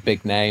got some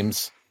big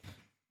names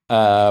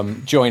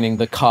joining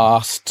the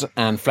cast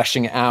and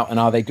fleshing it out. And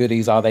are they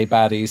goodies? Are they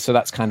baddies? So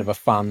that's kind of a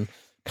fun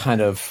kind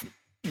of,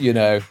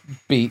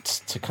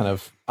 beat to kind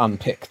of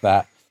unpick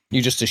that.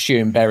 You just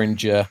assume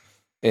Berenger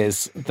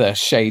is the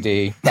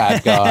shady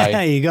bad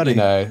guy. You got it.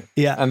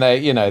 Yeah. And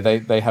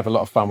they have a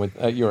lot of fun with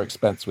at your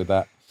expense with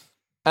that.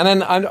 And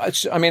then, I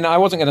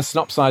wasn't going to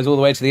synopsize all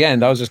the way to the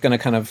end. I was just going to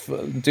kind of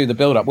do the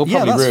build-up. We'll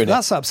probably ruin it.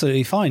 That's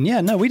absolutely fine.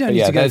 Yeah, no, we don't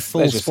need to go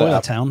full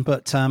spoiler town.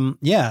 But the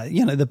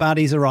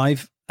baddies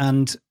arrive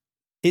and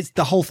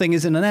the whole thing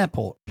is in an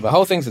airport. The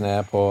whole thing's in an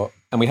airport,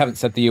 and we haven't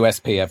said the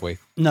USP, have we?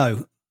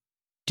 No.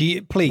 Do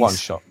you, please? One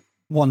shot.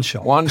 One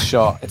shot. One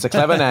shot. It's a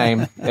clever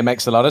name. It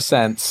makes a lot of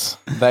sense.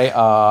 They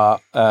are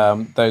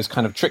those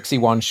kind of tricksy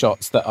one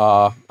shots that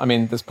are,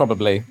 there's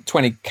probably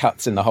 20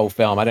 cuts in the whole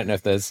film. I don't know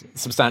if there's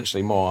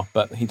substantially more,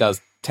 but he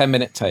does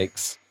 10-minute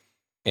takes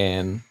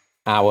in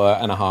hour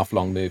and a half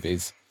long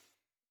movies.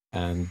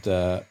 And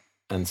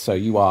so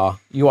you are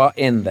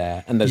in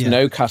there, and there's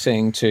no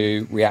cutting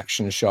to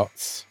reaction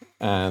shots,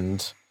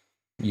 and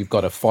you've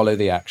got to follow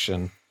the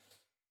action.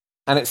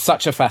 And it's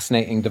such a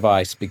fascinating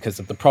device because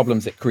of the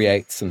problems it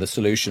creates and the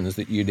solutions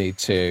that you need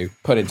to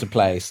put into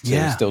place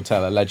to still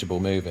tell a legible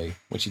movie,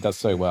 which he does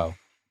so well.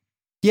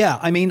 Yeah,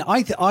 I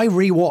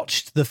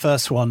rewatched the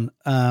first one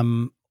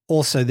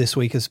also this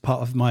week as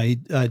part of my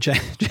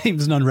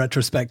James Nunn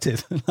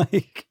retrospective.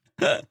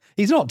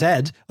 He's not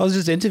dead. I was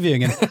just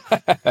interviewing him.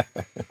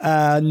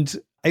 And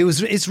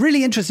it's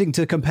really interesting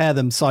to compare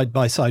them side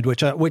by side,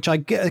 which I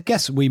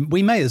guess we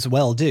may as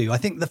well do. I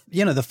think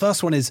the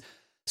first one is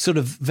sort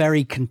of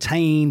very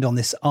contained on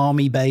this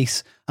army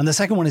base, and the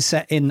second one is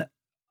set in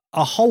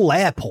a whole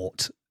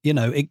airport.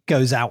 It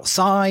goes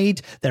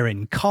outside, they're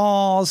in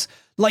cars.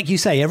 Like you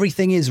say,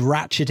 everything is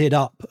ratcheted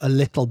up a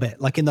little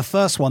bit. Like in the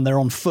first one, they're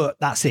on foot,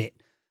 that's it.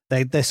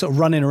 They're sort of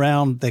running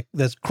around,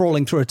 they're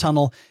crawling through a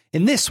tunnel.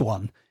 In this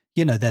one,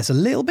 there's a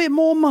little bit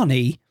more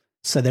money,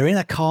 so they're in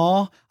a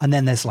car, and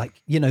then there's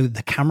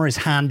the camera is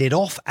handed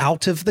off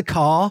out of the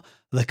car.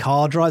 The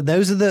car drive,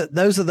 those are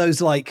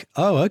those like,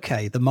 oh,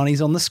 okay, the money's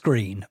on the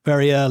screen.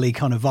 Very early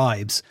kind of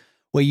vibes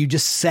where you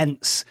just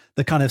sense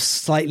the kind of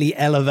slightly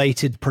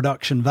elevated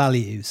production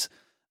values.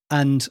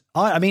 And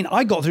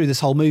I got through this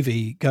whole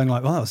movie going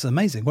like, wow, that's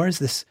amazing. Where is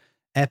this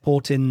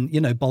airport in,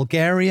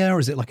 Bulgaria? Or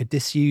is it like a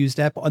disused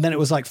airport? And then it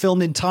was like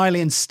filmed entirely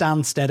in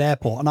Stansted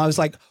Airport. And I was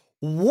like,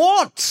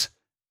 what?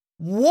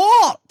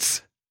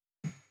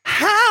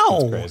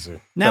 How? That's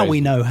crazy. Now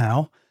we know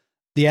how.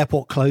 The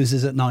airport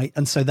closes at night,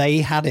 and so they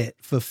had it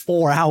for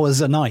 4 hours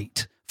a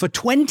night for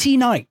 20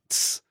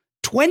 nights.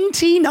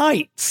 20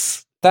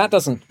 nights! That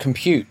doesn't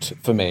compute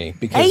for me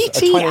because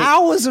 80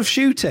 hours of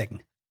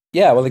shooting.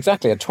 Yeah, well,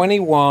 exactly. A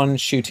 21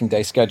 shooting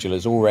day schedule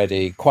is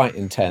already quite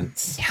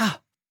intense. Yeah.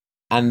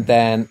 And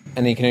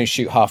you can only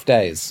shoot half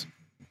days,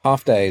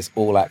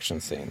 all action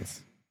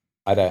scenes.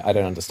 I don't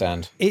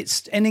understand.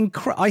 It's an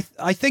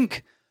I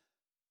think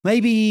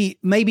maybe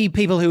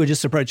people who are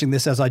just approaching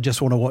this as I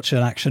just want to watch an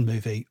action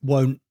movie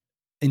won't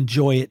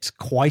enjoy it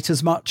quite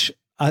as much.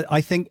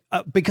 I think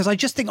because I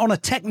just think on a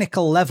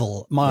technical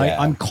level,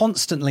 I'm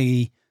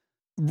constantly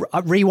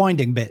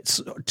rewinding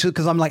bits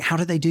because I'm like, how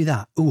did they do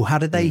that? Ooh, how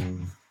did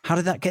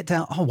that get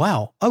down? Oh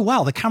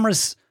wow, the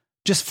camera's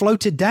just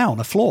floated down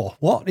a floor.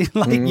 What?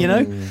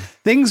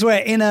 Things where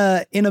in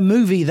a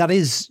movie that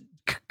is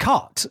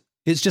cut,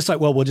 it's just like,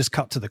 well, we'll just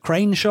cut to the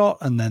crane shot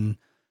and then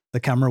the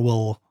camera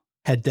will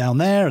head down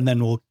there and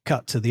then we'll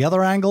cut to the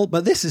other angle.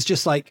 But this is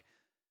just like,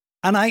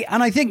 and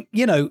I think,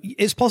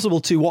 it's possible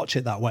to watch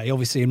it that way,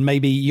 obviously, and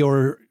maybe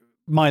your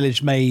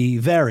mileage may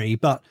vary,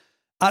 but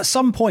at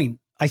some point,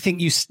 I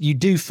think you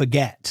do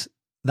forget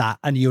that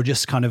and you're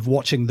just kind of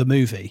watching the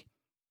movie.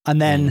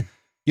 And then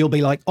you'll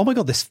be like, oh my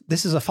God,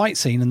 this is a fight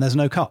scene and there's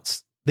no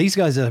cuts. These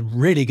guys are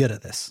really good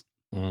at this.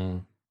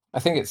 I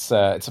think it's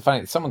a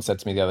funny, someone said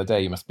to me the other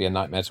day, you must be a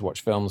nightmare to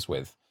watch films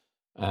with.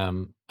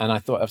 And I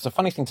thought it was a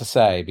funny thing to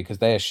say because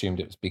they assumed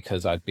it was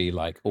because I'd be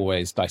like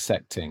always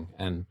dissecting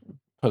and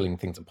pulling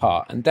things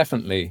apart. And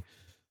definitely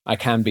I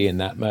can be in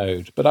that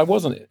mode, but I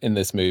wasn't in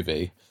this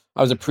movie.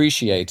 I was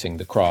appreciating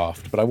the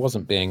craft, but I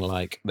wasn't being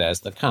like,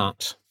 there's the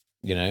cut,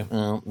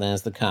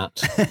 there's the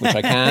cut, which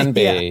I can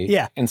be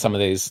in some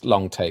of these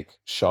long take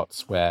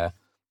shots where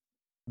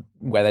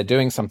they're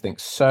doing something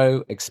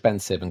so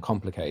expensive and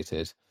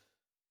complicated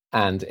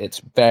and it's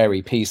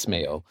very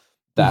piecemeal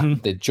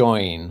that the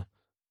join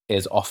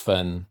is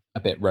often a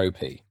bit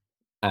ropey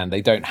and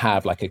they don't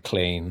have like a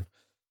clean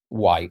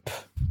wipe.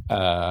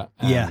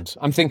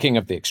 I'm thinking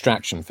of the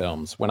Extraction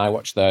films. When I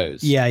watch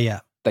those,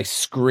 they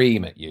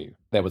scream at you.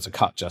 There was a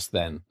cut just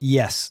then.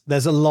 Yes,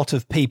 there's a lot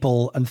of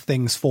people and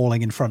things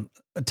falling in front,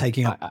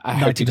 taking up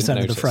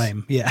 90% of the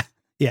frame. Yeah.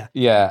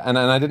 And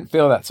I didn't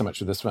feel that so much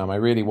with this film. I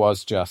really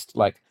was just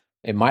like,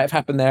 it might have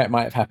happened there. It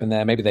might have happened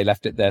there. Maybe they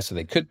left it there so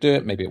they could do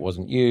it. Maybe it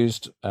wasn't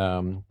used.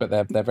 But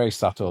they're very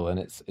subtle, and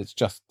it's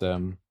just.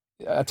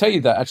 I'll tell you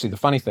that actually the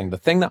funny thing, the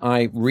thing that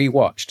I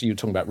rewatched. You were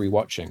talking about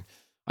rewatching.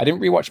 I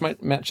didn't rewatch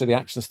much of the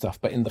action stuff,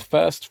 but in the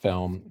first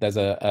film, there's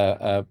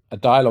a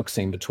dialogue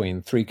scene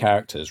between three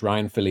characters: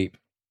 Ryan, Philippe,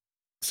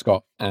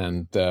 Scott,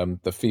 and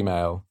the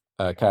female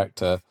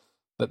character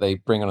that they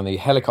bring on the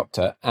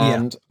helicopter.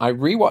 And I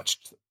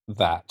rewatched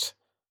that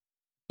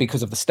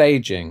because of the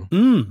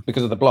staging,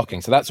 because of the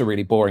blocking. So that's a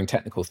really boring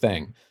technical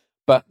thing.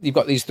 But you've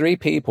got these three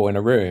people in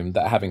a room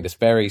that are having this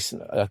very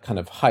kind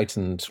of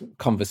heightened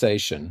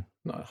conversation.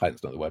 Not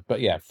heightened's not the word,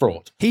 but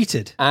fraught.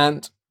 Heated.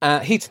 And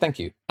heated, thank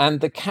you. And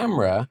the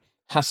camera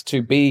has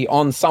to be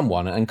on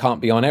someone and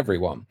can't be on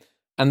everyone.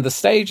 And the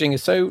staging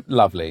is so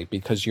lovely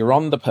because you're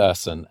on the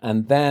person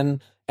and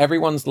then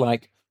everyone's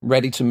like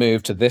ready to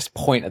move to this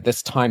point at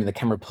this time and the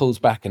camera pulls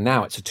back and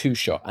now it's a two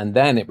shot and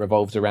then it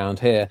revolves around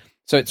here.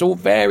 So it's all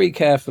very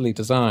carefully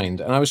designed.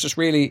 And I was just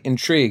really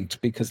intrigued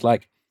because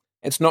like,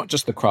 it's not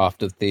just the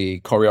craft of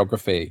the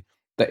choreography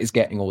that is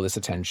getting all this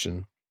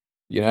attention.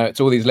 It's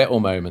all these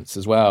little moments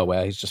as well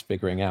where he's just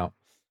figuring out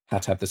how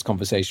to have this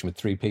conversation with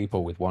three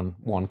people with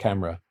one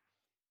camera.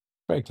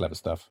 Very clever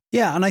stuff.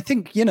 Yeah, and I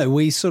think,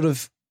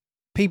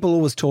 people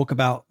always talk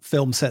about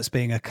film sets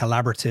being a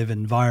collaborative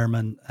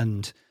environment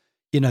and,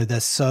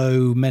 there's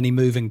so many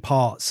moving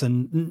parts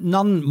and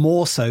none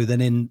more so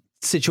than in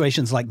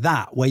situations like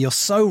that where you're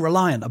so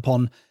reliant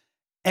upon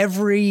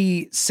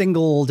every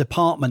single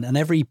department and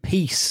every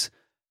piece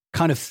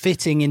kind of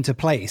fitting into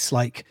place.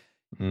 Like,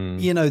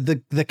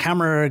 the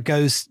camera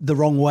goes the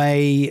wrong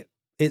way.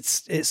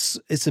 It's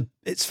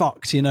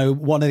fucked.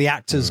 One of the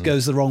actors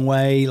goes the wrong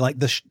way. Like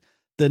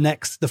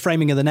the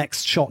framing of the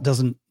next shot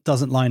doesn't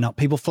line up.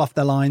 People fluff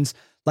their lines.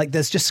 Like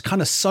there's just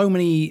kind of so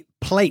many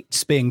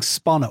plates being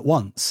spun at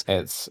once.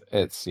 It's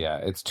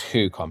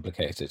too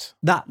complicated.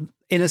 That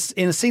in a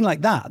scene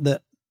like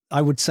that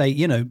I would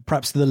say,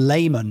 perhaps the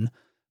layman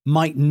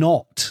might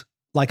not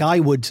like. I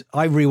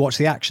rewatch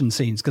the action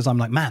scenes because I'm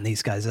like, man,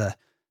 these guys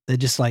they're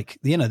just like,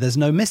 there's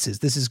no misses.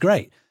 This is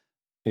great.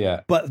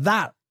 Yeah. But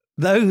that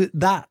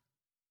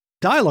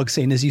dialogue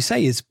scene, as you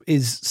say,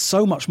 is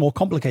so much more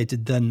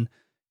complicated than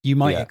you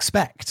might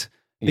expect.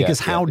 Because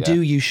how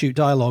do you shoot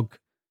dialogue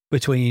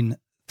between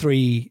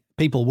three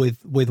people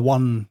with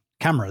one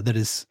camera that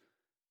is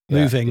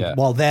moving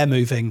while they're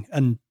moving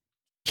and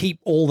keep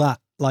all that?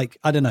 Like,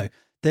 I don't know.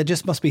 There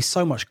just must be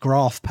so much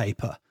graph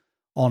paper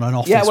on an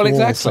office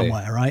wall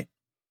somewhere, right?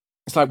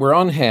 It's like we're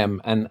on him,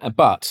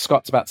 but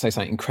Scott's about to say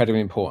something incredibly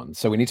important,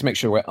 so we need to make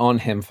sure we're on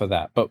him for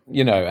that. But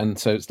and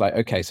so it's like,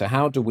 okay, so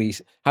how do we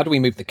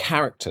move the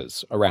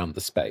characters around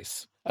the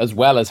space, as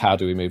well as how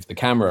do we move the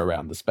camera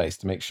around the space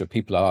to make sure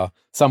people are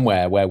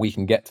somewhere where we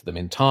can get to them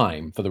in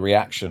time for the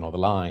reaction or the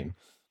line?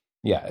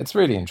 Yeah, it's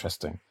really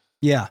interesting.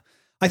 Yeah,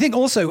 I think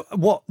also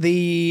what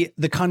the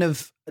kind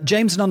of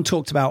James Nunn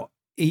talked about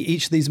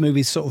each of these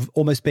movies sort of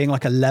almost being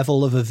like a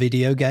level of a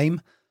video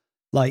game.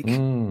 Like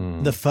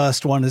the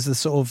first one is the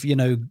sort of,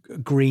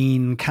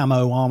 green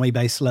camo army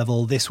base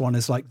level. This one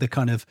is like the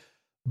kind of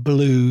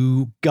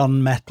blue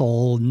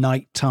gunmetal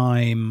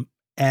nighttime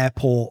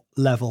airport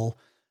level.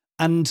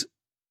 And,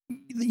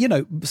 you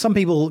know, some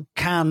people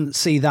can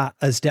see that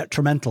as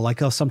detrimental.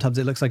 Like, oh, sometimes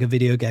it looks like a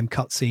video game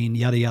cutscene,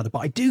 yada, yada. But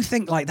I do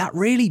think like that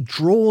really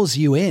draws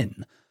you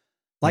in.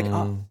 Like,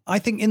 I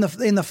think in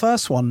the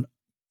first one,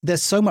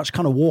 there's so much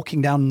kind of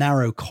walking down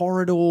narrow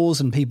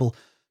corridors and people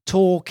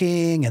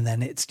talking. And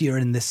then you're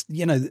in this,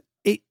 you know,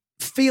 it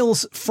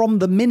feels from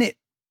the minute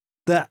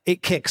that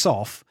it kicks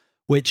off,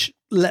 which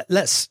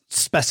let's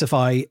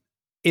specify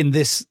in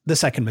the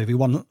second movie,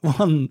 one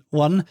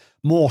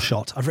more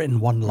shot. I've written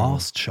one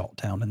last shot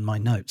down in my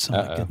notes. Oh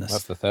my goodness.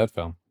 That's the third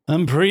film.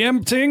 I'm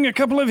preempting a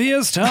couple of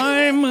years'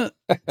 time.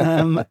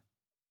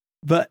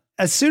 But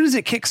as soon as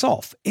it kicks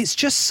off, it's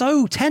just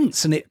so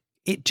tense and it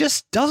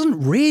just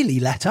doesn't really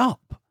let up.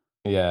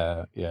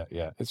 Yeah.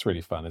 It's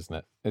really fun, isn't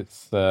it?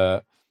 It's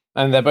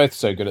and they're both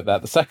so good at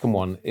that. The second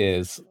one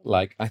is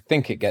like, I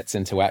think it gets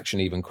into action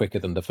even quicker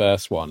than the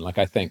first one. Like,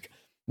 I think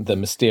the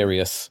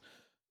mysterious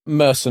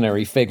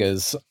mercenary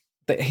figures,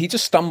 that he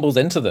just stumbles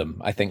into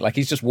them. I think like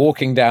he's just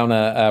walking down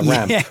a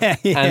ramp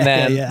and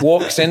then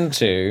walks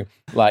into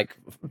like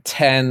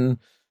 10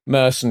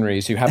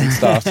 mercenaries who haven't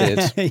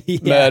started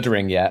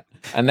murdering yet,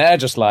 and they're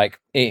just like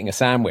eating a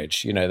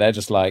sandwich, you know. They're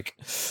just like,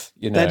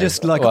 you know, they're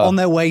just like on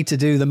their way to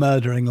do the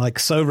murdering. Like,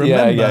 so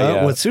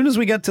remember, as soon as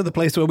we get to the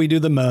place where we do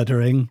the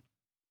murdering,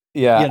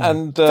 you know,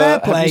 and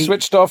have you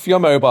switched off your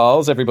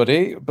mobiles,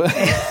 everybody? But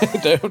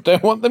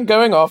don't want them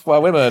going off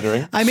while we're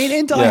murdering. I mean,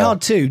 in Die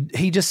Hard 2,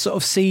 he just sort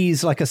of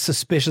sees like a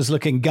suspicious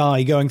looking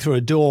guy going through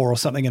a door or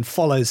something and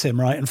follows him,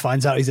 right, and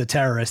finds out he's a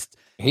terrorist.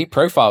 He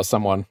profiles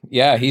someone.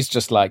 Yeah, he's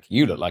just like,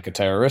 you look like a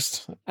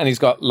terrorist. And he's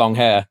got long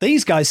hair.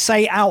 These guys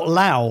say out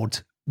loud,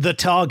 the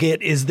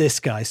target is this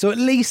guy. So at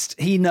least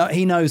he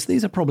knows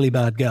these are probably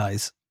bad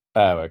guys.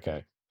 Oh,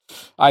 okay.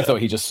 I thought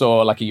he just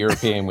saw like a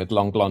European with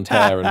long blonde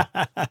hair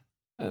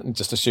and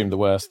just assumed the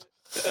worst.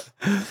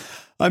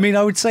 I mean,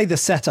 I would say the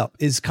setup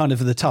is kind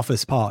of the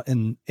toughest part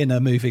in a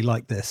movie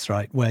like this,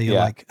 right? Where you're we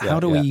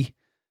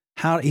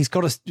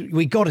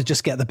got to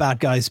just get the bad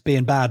guys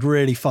being bad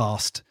really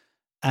fast.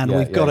 And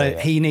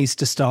he needs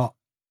to start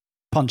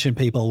punching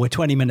people. We're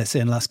 20 minutes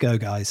in. Let's go,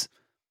 guys.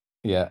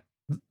 Yeah.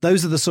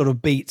 Those are the sort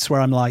of beats where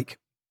I'm like,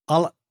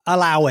 I'll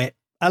allow it.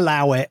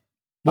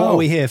 What are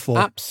we here for?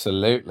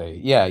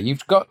 Absolutely. Yeah.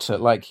 You've got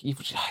to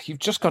you've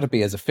just got to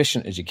be as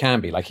efficient as you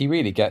can be. Like, he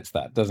really gets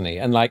that, doesn't he?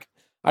 And like,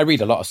 I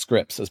read a lot of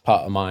scripts as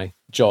part of my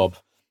job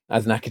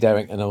as an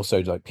academic, and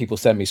also like people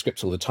send me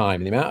scripts all the time.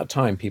 And the amount of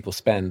time people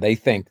spend, they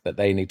think that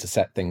they need to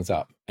set things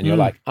up. And you're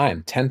like, I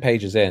am 10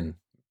 pages in,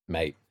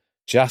 mate.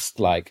 Just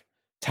like,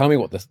 tell me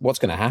what's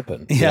going to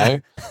happen, you know?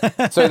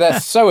 So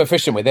they're so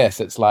efficient with this.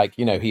 It's like,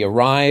 you know, he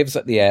arrives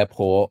at the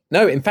airport.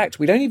 No, in fact,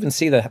 we don't even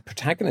see the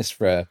protagonist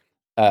for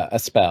a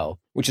spell,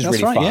 which is really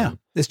fun. Yeah.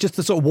 It's just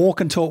the sort of walk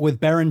and talk with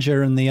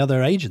Berenger and the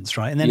other agents,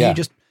 right? And then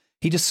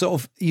he just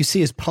sort of, you see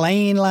his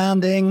plane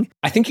landing.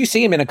 I think you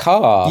see him in a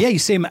car. Yeah, you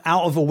see him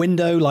out of a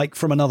window, like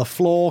from another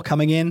floor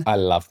coming in. I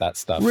love that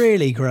stuff.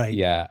 Really great.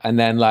 Yeah. And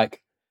then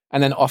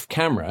off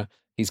camera,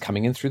 he's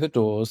coming in through the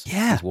doors.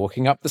 Yeah. He's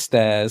walking up the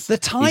stairs. The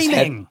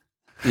timing.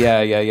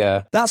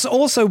 Yeah.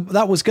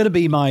 That was going to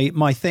be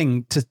my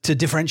thing to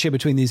differentiate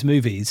between these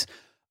movies.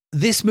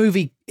 This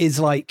movie is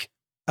like,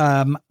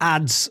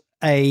 adds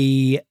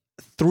a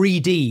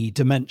 3D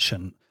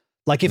dimension.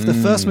 Like if the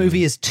first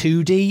movie is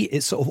 2D,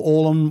 it's sort of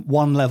all on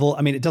one level.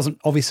 I mean,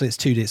 obviously it's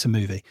 2D, it's a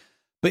movie,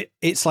 but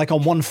it's like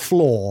on one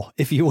floor,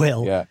 if you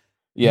will. Yeah.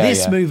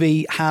 This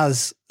movie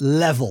has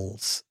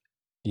levels.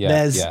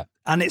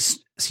 And it's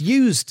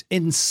used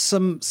in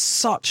some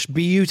such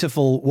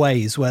beautiful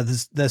ways where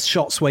there's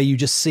shots where you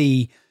just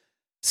see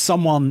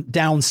someone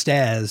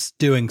downstairs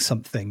doing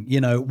something,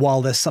 you know,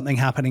 while there's something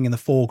happening in the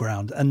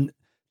foreground. And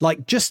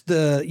like just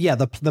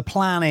the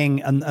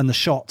planning and the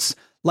shots,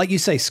 like you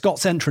say,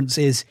 Scott's entrance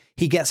is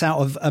he gets out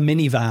of a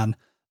minivan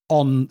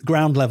on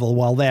ground level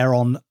while they're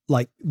on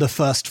like the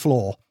first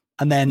floor.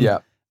 And then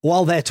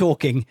while they're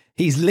talking,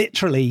 he's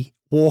literally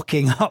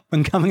walking up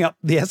and coming up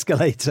the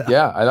escalator.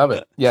 Yeah, I love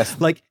it. Yes.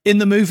 Like in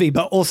the movie,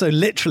 but also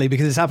literally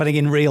because it's happening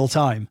in real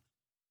time.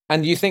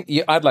 And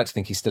I'd like to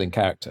think he's still in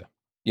character,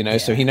 you know? Yeah.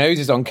 So he knows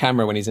he's on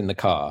camera when he's in the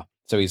car.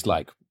 So he's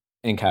like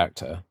in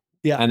character.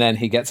 Yeah. And then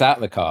he gets out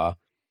of the car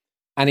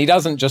and he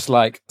doesn't just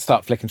like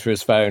start flicking through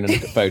his phone and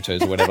look at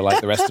photos or whatever like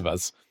the rest of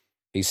us.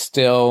 He's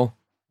still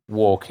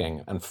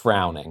walking and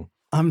frowning.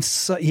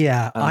 Until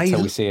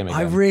we see him again.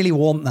 I really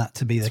want that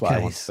to be the case. That's what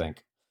I want to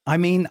think. I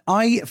mean,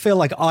 I feel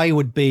like I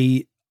would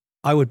be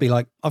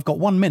like, I've got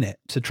 1 minute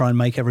to try and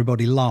make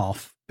everybody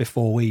laugh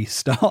before we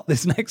start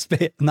this next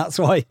bit. And that's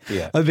why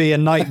I'd be a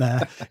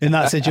nightmare in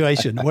that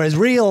situation. Whereas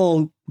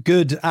real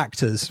good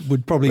actors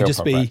would probably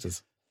just be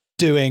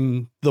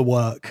doing the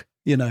work,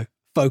 you know,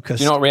 focused.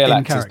 Do you know what real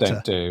actors character.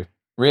 Don't do?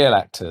 Real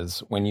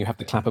actors, when you have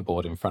the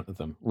clapperboard in front of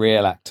them,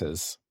 real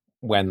actors,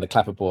 when the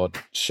clapperboard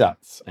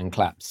shuts and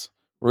claps,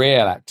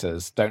 real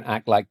actors don't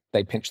act like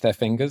they pinch their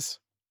fingers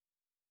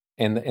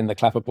in the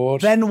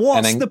clapperboard. Then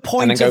what's the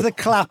point of the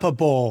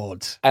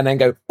clapperboard? And then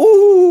go,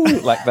 ooh,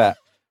 like that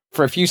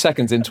for a few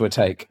seconds into a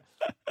take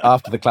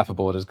after the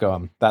clapperboard has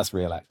gone. That's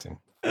real acting.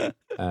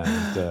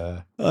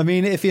 And I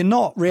mean, if you're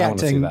not see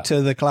reacting that.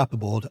 to the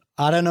clapperboard,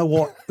 I don't know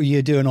what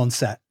you're doing on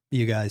set,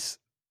 you guys.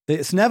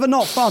 It's never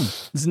not fun.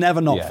 It's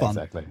never not fun.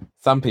 Exactly.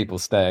 Some people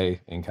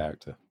stay in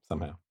character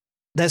somehow.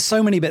 There's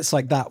so many bits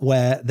like that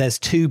where there's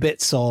two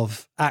bits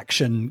of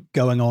action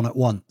going on at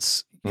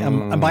once.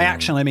 And by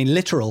action, I mean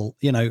literal,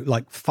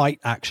 like fight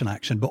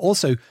action, but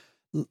also,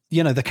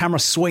 the camera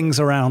swings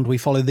around. We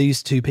follow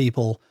these two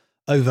people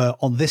over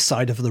on this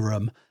side of the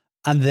room.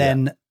 And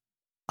then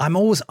I am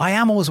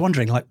always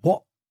wondering, like,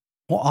 what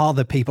are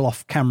the people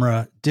off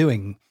camera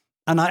doing?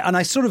 And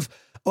I sort of,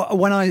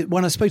 when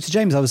I spoke to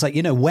James, I was like,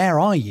 where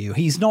are you?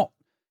 He's not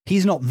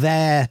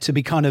there to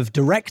be kind of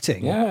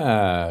directing.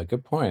 Yeah,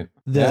 good point.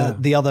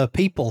 The other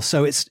people.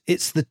 So it's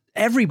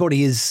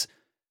everybody is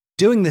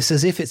doing this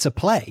as if it's a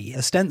play,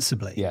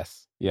 ostensibly.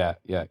 Yes. Yeah.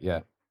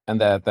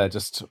 And they're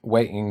just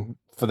waiting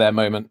for their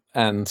moment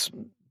and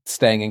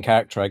staying in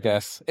character, I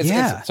guess.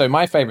 So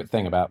my favorite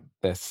thing about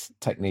this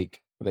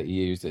technique that he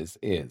uses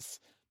is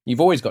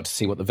you've always got to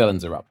see what the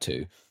villains are up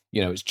to.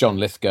 It's John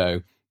Lithgow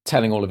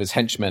telling all of his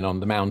henchmen on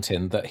the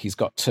mountain that he's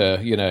got to,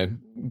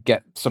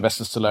 get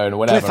Sylvester Stallone or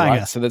whatever,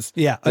 right? So there's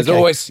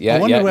always, I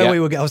wonder where we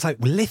were going. I was like,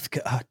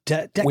 Lithgow,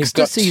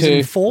 Dexter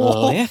season 4.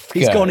 Lithgow.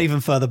 He's gone even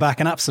further back,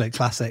 an absolute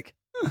classic.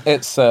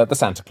 It's the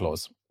Santa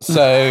Claus.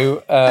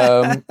 So,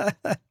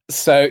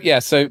 so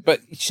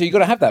you got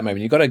to have that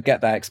moment. You got to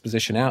get that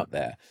exposition out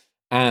there.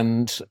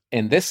 And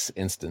in this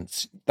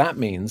instance, that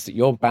means that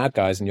your bad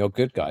guys and your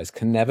good guys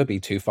can never be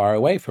too far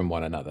away from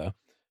one another,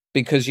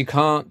 because you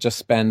can't just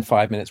spend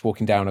 5 minutes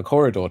walking down a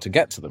corridor to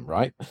get to them,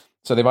 right?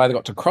 So they've either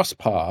got to cross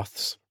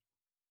paths,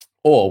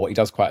 or what he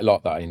does quite a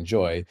lot that I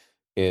enjoy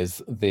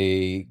is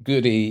the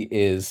goodie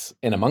is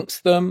in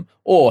amongst them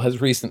or has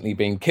recently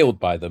been killed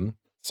by them.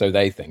 So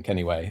they think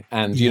anyway.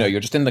 And, you're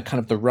just in the kind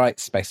of the right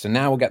space. So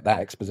now we'll get that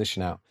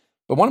exposition out.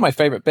 But one of my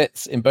favorite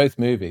bits in both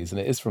movies,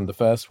 and it is from the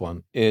first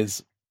one,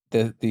 is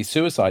the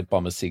suicide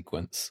bomber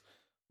sequence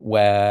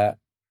where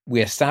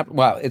it's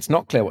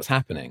not clear what's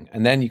happening.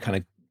 And then you kind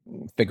of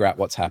figure out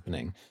what's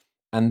happening.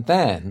 And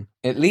then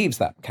it leaves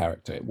that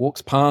character. It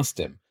walks past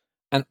him.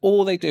 And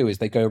all they do is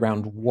they go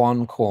around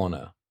one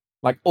corner.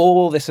 Like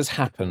all this has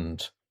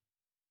happened,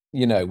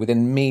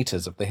 within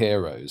meters of the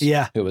heroes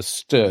who are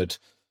stood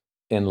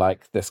in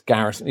like this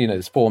garrison,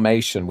 this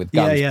formation with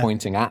guns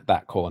pointing at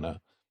that corner.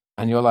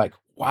 And you're like,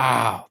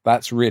 wow,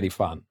 that's really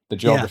fun. The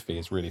geography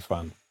is really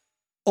fun.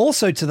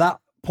 Also, to that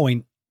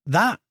point,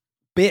 that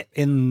bit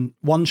in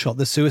One Shot,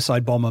 the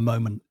suicide bomber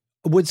moment,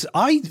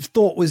 I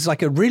thought was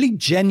like a really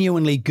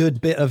genuinely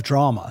good bit of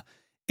drama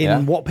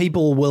in what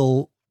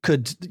people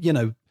could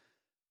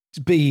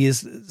be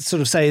is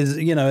sort of say is,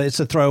 it's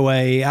a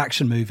throwaway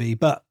action movie,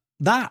 but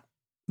the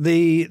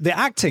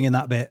acting in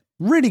that bit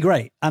really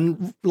great.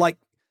 And like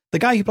the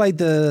guy who played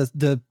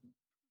the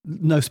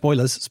no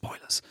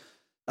spoilers,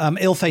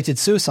 ill-fated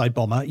suicide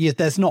bomber.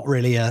 It's not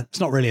really a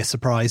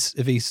surprise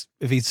if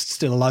he's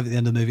still alive at the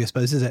end of the movie, I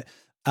suppose, is it?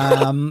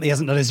 He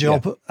hasn't done his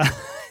job.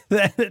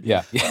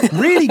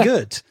 Really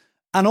good.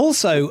 And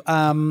also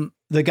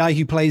the guy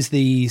who plays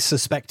the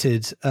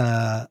suspected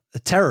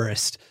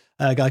terrorist,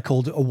 a guy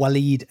called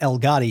Waleed El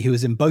Ghadi, who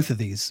is in both of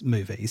these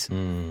movies.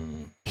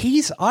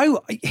 He's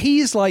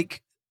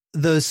like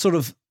the sort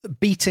of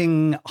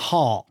beating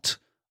heart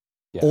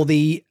or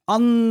the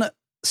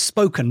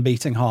unspoken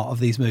beating heart of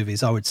these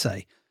movies, I would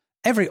say.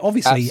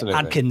 Absolutely.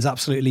 Adkins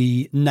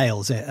absolutely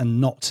nails it, and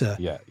not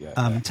to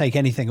take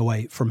anything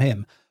away from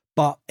him.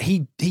 But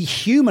he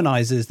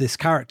humanizes this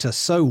character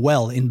so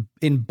well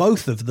in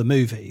both of the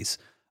movies.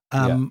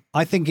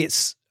 I think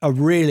it's a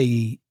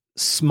really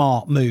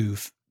smart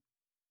move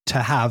to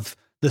have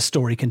the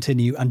story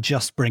continue and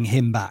just bring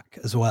him back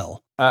as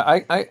well.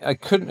 I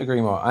couldn't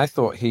agree more. I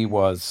thought he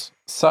was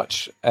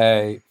such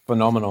a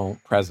phenomenal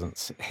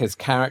presence. His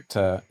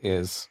character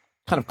is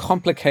kind of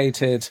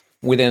complicated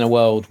within a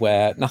world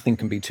where nothing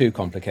can be too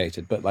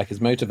complicated, but like his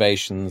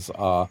motivations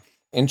are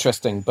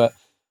interesting. But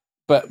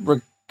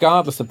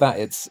regardless of that,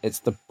 it's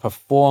the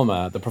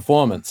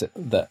performance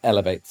that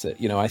elevates it.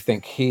 I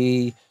think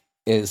he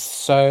is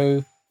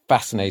so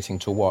fascinating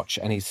to watch,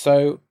 and he's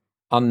so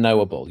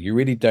unknowable. You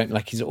really don't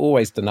he's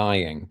always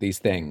denying these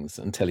things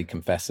until he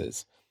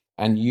confesses.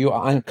 And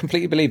I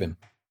completely believe him.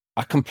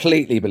 I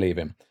completely believe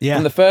him. Yeah.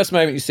 From the first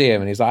moment you see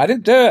him and he's like, I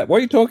didn't do it. What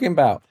are you talking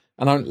about?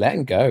 And I'm let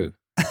him go.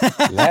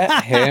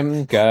 Let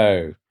him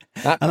go.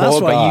 And that's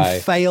why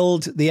you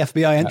failed the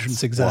FBI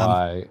entrance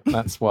exam.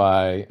 That's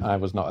why I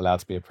was not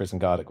allowed to be a prison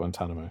guard at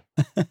Guantanamo.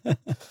 But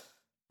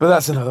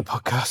that's another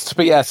podcast.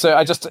 But yeah,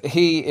 so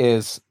he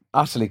is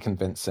utterly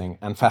convincing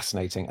and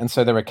fascinating. And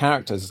so there are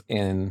characters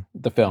in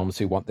the films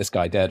who want this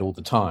guy dead all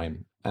the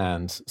time.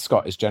 And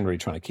Scott is generally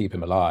trying to keep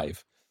him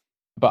alive.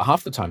 But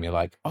half the time you're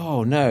like,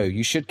 oh no,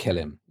 you should kill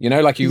him. You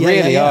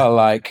really are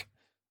like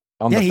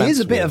on the fence. He is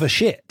a bit of a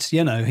shit,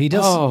 He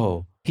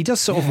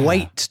does sort of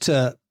wait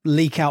to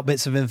leak out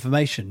bits of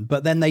information,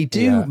 but then they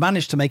do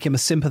manage to make him a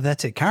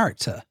sympathetic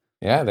character.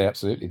 Yeah, they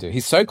absolutely do.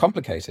 He's so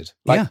complicated.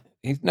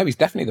 He's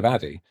definitely the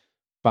baddie,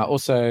 but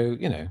also,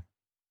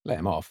 let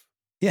him off.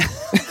 Yeah.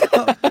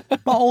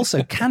 but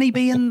also, can he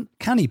be in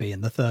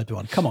the third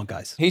one? Come on,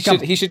 guys. He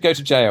should go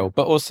to jail,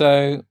 but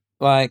also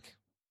like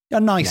a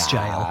nice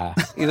jail.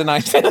 He's a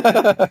nice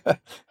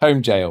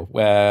home jail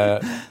where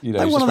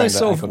like one of those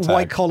sort of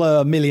white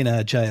collar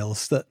millionaire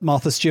jails that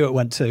Martha Stewart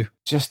went to.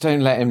 Just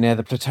don't let him near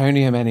the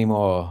plutonium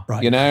anymore.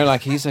 Right.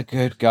 Like he's a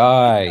good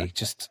guy.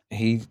 Just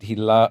he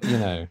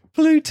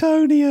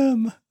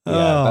plutonium.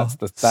 Yeah,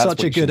 that's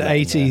such a good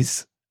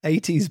 80s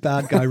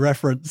bad guy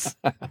reference.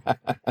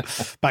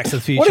 Back to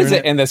the Future. What is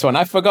it in this one?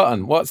 I've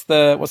forgotten. What's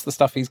the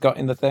stuff he's got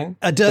in the thing?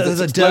 There's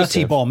a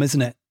dirty bomb,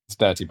 isn't it? It's a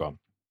dirty bomb.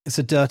 It's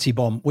a dirty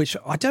bomb, which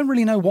I don't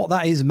really know what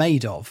that is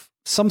made of.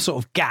 Some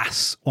sort of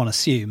gas, one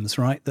assumes,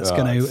 right? That's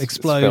going to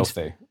explode. It's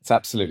filthy. It's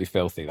absolutely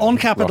filthy. On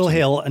Capitol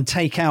Hill and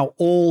take out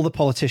all the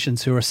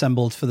politicians who are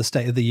assembled for the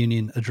State of the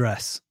Union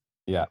address.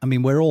 Yeah. I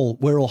mean, we're all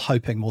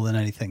hoping more than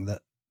anything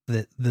that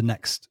the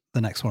next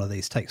one of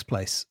these takes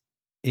place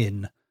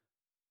in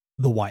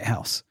the White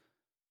House.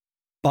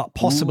 But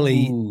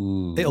possibly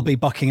it'll be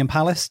Buckingham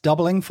Palace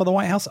doubling for the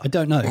White House. I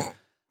don't know.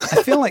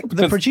 I feel like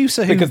the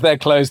producer because they're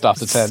closed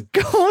after 10.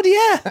 God,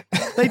 yeah.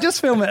 They just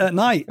film it at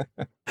night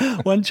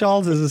when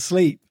Charles is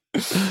asleep.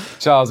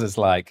 Charles is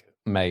like,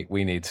 mate,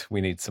 we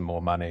need some more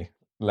money.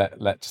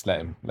 Just let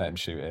him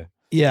shoot here.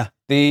 Yeah.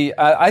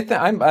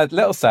 I'm a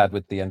little sad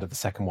with the end of the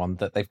second one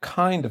that they've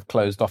kind of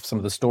closed off some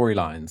of the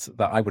storylines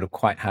that I would have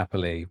quite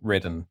happily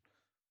ridden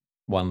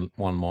one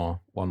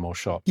more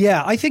shot.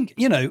 Yeah, I think,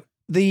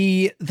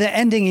 the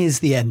ending is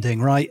the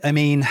ending, right? I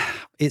mean,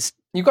 it's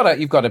You've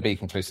got to be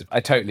conclusive.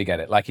 I totally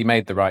get it. Like, he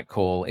made the right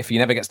call. If he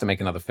never gets to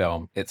make another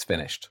film, it's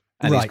finished.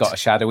 And He's got a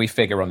shadowy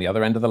figure on the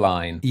other end of the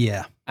line.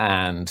 Yeah.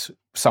 And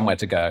somewhere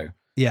to go.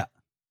 Yeah.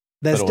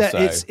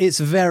 It's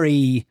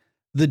very,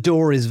 the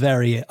door is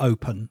very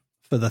open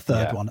for the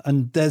third one.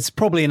 And there's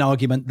probably an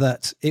argument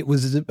that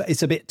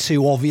it's a bit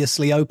too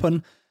obviously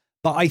open.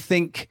 But I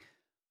think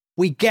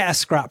we get a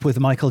scrap with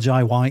Michael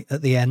Jai White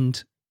at the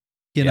end.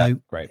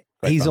 Great.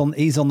 He's on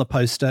the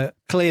poster.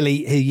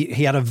 Clearly,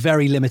 he had a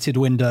very limited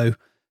window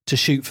to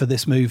shoot for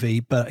this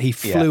movie, but he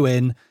flew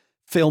in,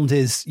 filmed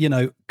his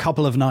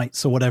couple of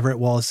nights or whatever it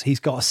was. He's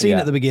got a scene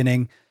at the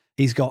beginning.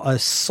 He's got a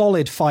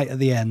solid fight at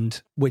the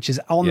end, which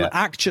is on the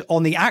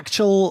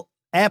actual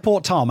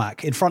airport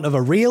tarmac in front of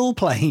a real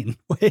plane,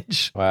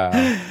 which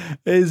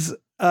is.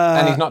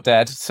 And he's not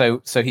dead,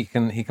 so he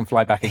can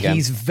fly back again.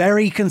 He's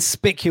very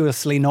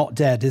conspicuously not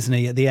dead, isn't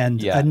he? At the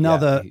end,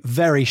 another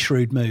very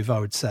shrewd move, I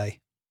would say.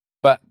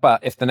 But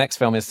if the next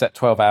film is set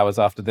 12 hours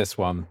after this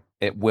one,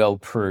 it will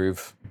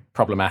prove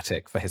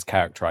problematic for his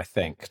character, I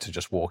think, to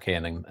just walk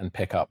in and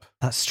pick up.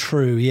 That's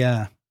true,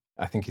 yeah.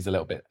 I think he's a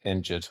little bit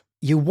injured.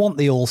 You want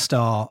the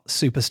all-star,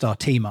 superstar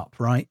team up,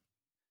 right?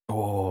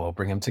 Oh,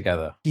 bring them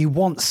together. You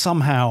want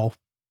somehow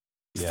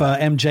for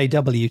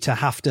MJW to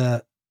have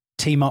to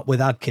team up with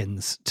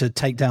Adkins to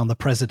take down the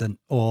president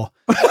or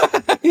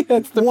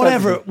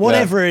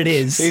whatever it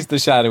is. He's the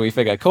shadowy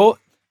figure. Tell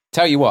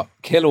you what,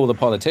 kill all the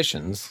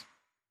politicians.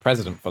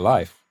 President for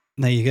life.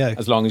 There you go.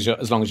 As long as you're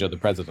the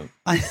president.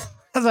 That's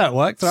how it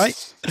works,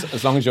 right?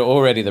 As long as you're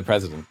already the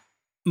president.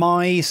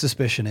 My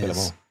suspicion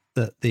is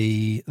that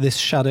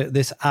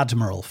this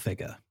admiral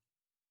figure.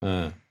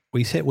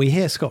 We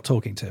hear Scott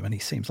talking to him, and he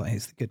seems like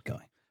he's the good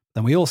guy.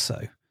 Then we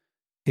also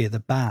hear the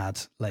bad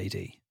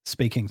lady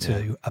speaking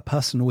to a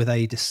person with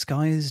a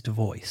disguised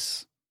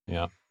voice.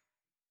 Yeah.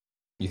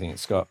 You think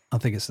it's Scott? I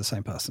think it's the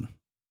same person.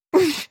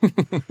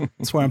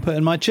 That's where I'm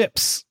putting my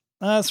chips.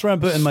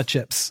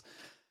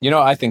 You know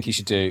what I think he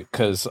should do?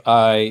 Because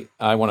I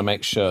want to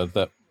make sure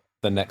that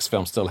the next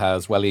film still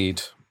has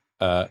Waleed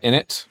in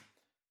it.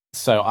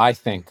 So I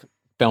think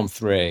film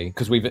 3,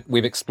 because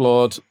we've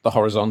explored the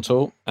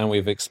horizontal and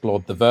we've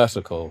explored the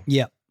vertical.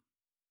 Yeah.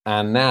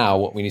 And now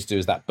what we need to do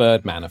is that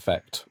Birdman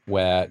effect,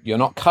 where you're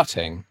not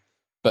cutting,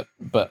 but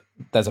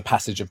there's a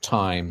passage of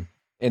time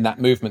in that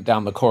movement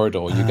down the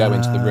corridor. You go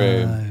into the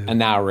room, and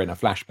now we're in a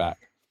flashback.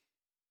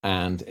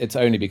 And it's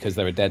only because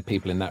there are dead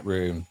people in that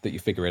room that you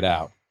figure it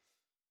out.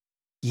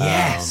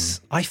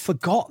 Yes, I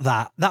forgot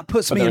that. That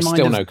puts me in mind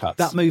of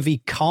that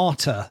movie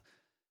Carter,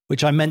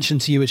 which I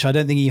mentioned to you, which I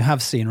don't think you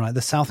have seen, right?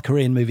 The South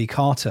Korean movie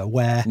Carter,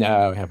 where...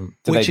 No, I haven't.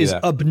 Which is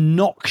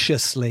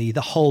obnoxiously,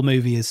 the whole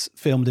movie is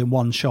filmed in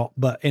one shot,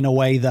 but in a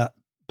way that,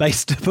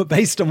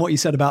 based on what you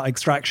said about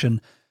Extraction,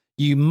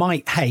 you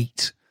might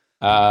hate.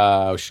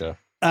 Oh, sure.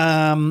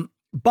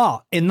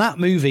 But in that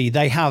movie,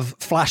 they have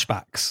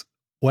flashbacks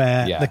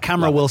where the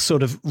camera will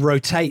sort of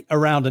rotate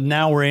around, and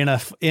now we're in a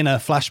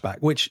flashback,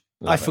 which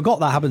I forgot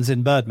that happens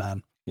in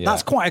Birdman. Yeah.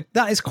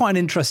 That is quite an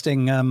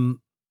interesting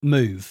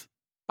move.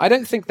 I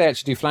don't think they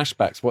actually do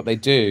flashbacks. What they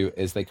do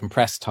is they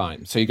compress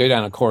time. So you go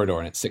down a corridor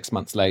and it's 6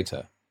 months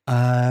later.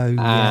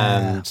 And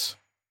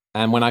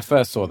when I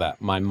first saw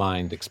that, my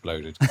mind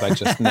exploded because I'd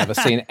just never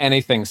seen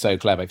anything so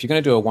clever. If you're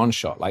going to do a one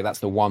shot, like that's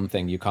the one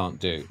thing you can't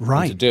do.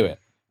 Right. To do it.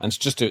 And to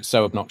just do it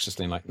so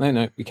obnoxiously, like,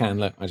 no, we can.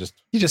 Look,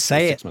 you just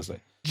say it. 6 months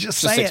later. Just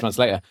 6 months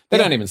later. They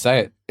don't even say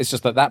it. It's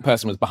just that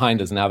person was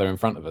behind us and now they're in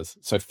front of us.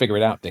 So figure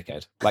it out,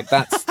 dickhead. Like,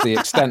 that's the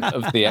extent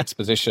of the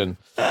exposition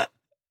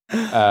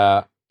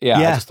Yeah,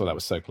 I just thought that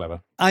was so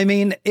clever. I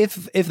mean, if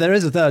there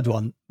is a third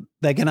one,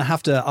 they're going to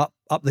have to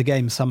up the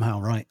game somehow,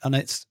 right? And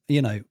it's,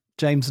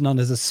 James Nunn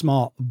is a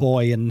smart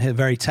boy and a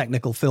very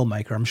technical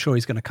filmmaker. I'm sure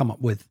he's going to come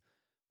up with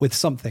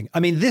something.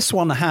 I mean, this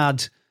one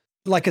had,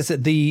 like I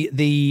said,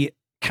 the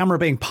camera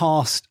being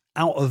passed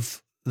out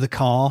of the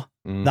car.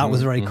 That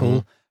was very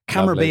cool.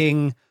 Camera Lovely.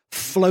 being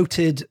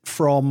floated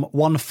from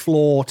one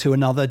floor to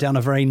another down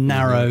a very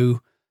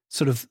narrow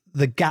sort of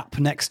the gap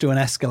next to an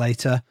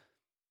escalator.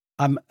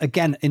 I'm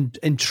again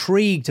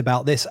intrigued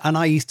about this, and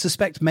I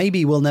suspect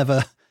maybe we'll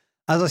never,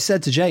 as I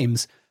said to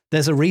James,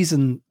 there's a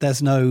reason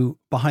there's no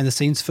behind the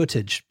scenes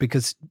footage,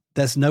 because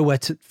there's nowhere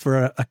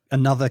for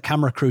another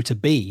camera crew to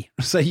be.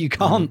 So you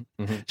can't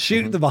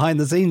shoot the behind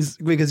the scenes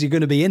because you're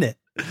going to be in it.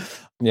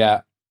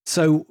 Yeah.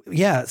 So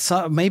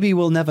maybe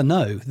we'll never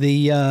know.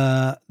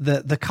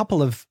 The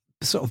couple of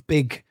sort of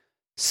big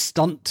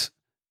stunt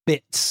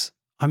bits,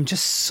 I'm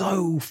just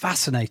so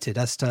fascinated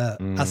as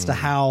to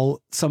how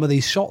some of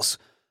these shots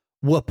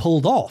were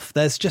pulled off.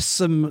 There's just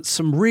some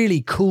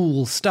really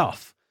cool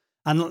stuff.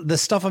 And the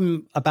stuff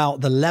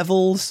about the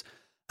levels,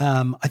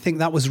 I think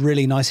that was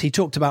really nice. He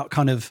talked about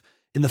kind of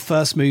in the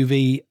first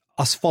movie,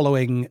 us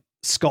following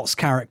Scott's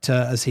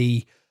character as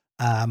he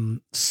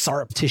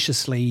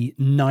surreptitiously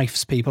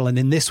knifes people. And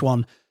in this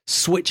one,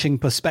 switching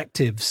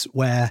perspectives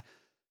where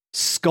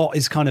Scott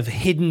is kind of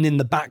hidden in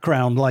the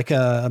background like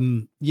a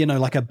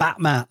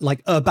Batman,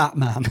 like a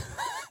Batman.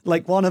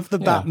 Like one of the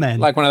Batmen.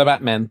 Like one of the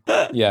Batmen.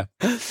 Yeah.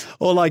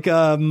 Or like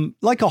a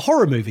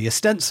horror movie,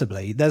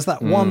 ostensibly. There's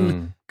that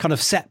one kind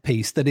of set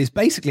piece that is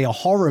basically a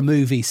horror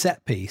movie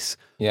set piece.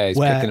 Yeah, he's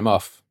picking him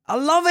off. I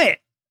love it.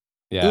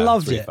 Yeah.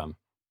 Loved really it. Fun.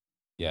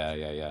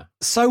 Yeah.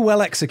 So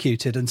well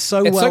executed and it's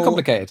so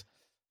complicated.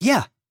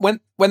 Yeah.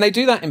 When they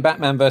do that in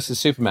Batman versus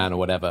Superman or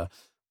whatever,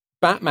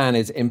 Batman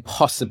is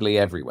impossibly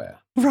everywhere.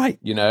 Right.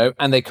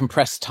 And they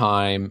compress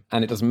time,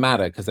 and it doesn't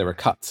matter because there are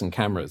cuts and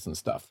cameras and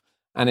stuff.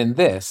 And in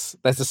this,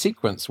 there's a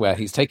sequence where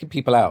he's taking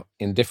people out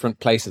in different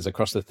places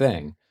across the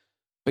thing.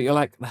 But you're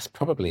like, that's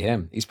probably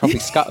him. He's probably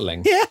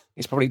scuttling. Yeah.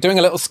 He's probably doing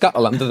a little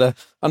scuttle under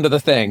the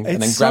thing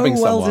and then grabbing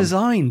so well someone.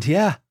 designed,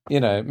 yeah.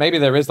 Maybe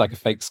there is like a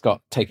fake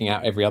Scott taking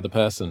out every other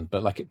person,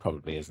 but like it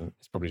probably isn't.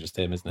 It's probably just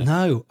him, isn't it?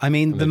 No, I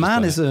mean, the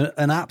man is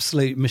an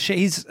absolute machine.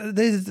 He's,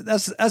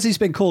 as he's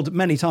been called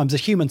many times, a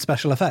human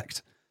special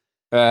effect.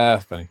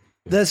 Funny.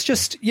 There's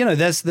just,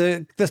 there's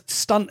the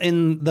stunt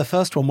in the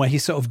first one where he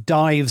sort of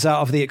dives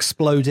out of the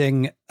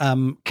exploding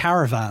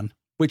caravan,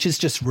 which is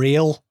just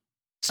real.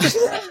 It's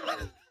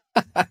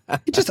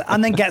just,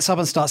 and then gets up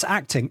and starts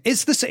acting.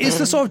 It's the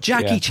sort of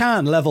Jackie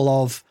Chan level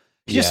of,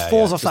 he just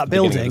falls off that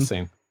building,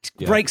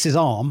 breaks his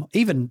arm,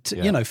 even,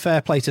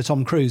 fair play to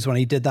Tom Cruise when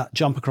he did that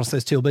jump across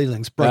those two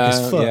buildings, broke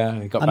his foot,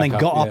 and then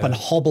got up and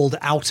hobbled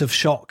out of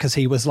shot because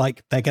he was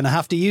like, they're going to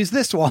have to use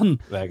this one.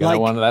 They're going to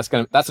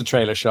want, that's a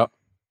trailer shot.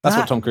 That's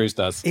what Tom Cruise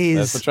does.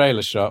 That's the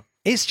trailer shot.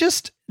 It's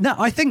just, no,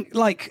 I think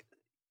like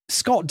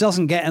Scott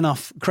doesn't get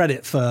enough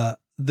credit for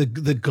the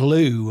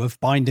glue of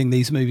binding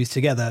these movies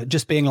together,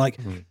 just being like,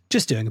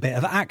 just doing a bit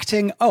of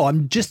acting. Oh,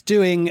 I'm just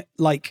doing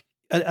like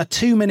a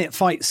 2-minute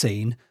fight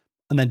scene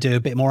and then do a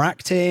bit more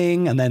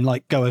acting and then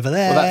like go over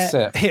there. Well, that's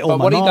it. Hit all but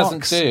my what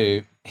marks. He doesn't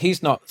do,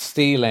 he's not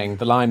stealing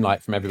the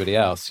limelight from everybody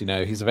else.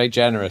 He's a very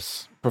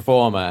generous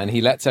performer and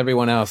he lets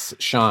everyone else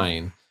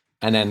shine.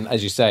 And then,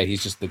 as you say,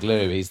 he's just the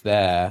glue. He's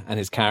there, and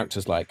his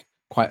character's like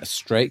quite a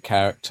straight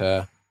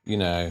character.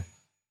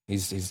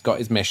 He's got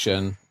his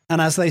mission.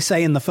 And as they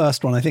say in the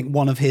first one, I think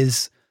one of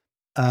his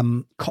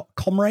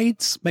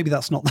comrades, maybe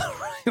that's not the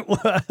right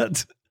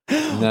word.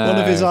 No, one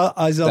of his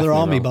other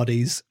army wrong.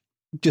 buddies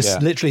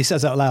just literally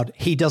says out loud,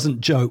 "He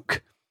doesn't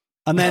joke."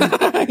 And then,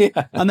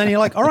 and then you're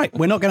like, "All right,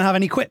 we're not going to have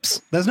any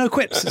quips. There's no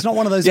quips. It's not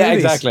one of those movies."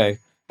 Yeah, exactly.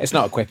 It's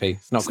not a quippy.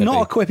 It's not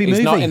a quippy movie.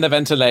 He's not in the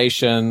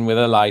ventilation with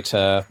a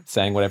lighter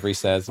saying whatever he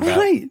says about.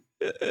 Right.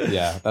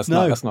 Yeah, that's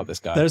not this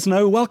guy. There's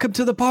no welcome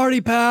to the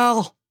party,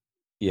 pal.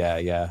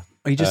 Yeah.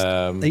 He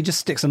just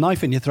sticks a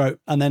knife in your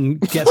throat and then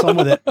gets on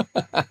with it.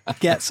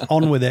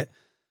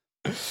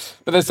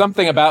 But there's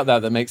something about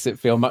that makes it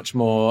feel much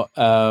more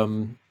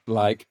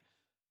like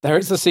there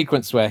is a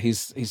sequence where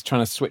he's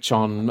trying to switch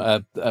on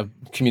a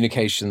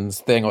communications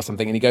thing or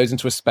something, and he goes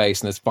into a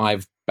space and there's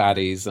 5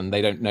 baddies and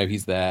they don't know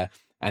he's there.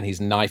 And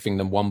he's knifing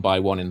them one by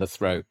one in the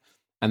throat.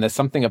 And there's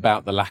something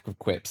about the lack of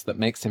quips that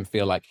makes him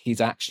feel like he's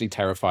actually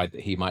terrified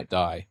that he might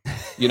die.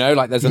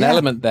 Like there's an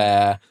element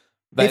there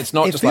that it's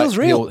not just like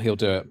real. He'll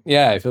do it.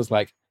 Yeah, it feels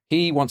like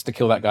he wants to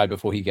kill that guy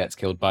before he gets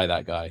killed by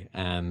that guy.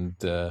 And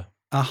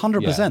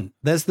 100%.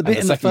 There's the bit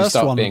in the first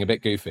one being a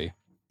bit goofy.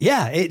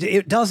 Yeah,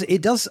 it does.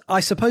 It does. I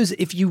suppose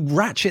if you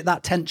ratchet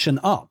that tension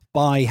up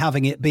by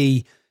having it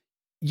be,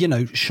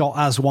 shot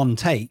as one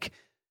take,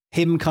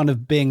 him kind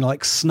of being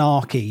like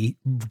snarky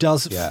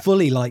does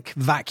fully like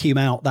vacuum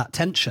out that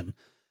tension.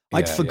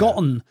 I'd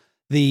forgotten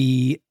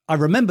I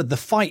remembered the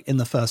fight in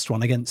the first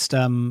one against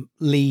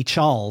Lee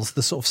Charles,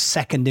 the sort of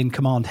second in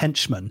command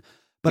henchman,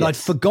 but I'd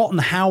forgotten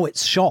how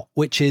it's shot,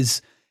 which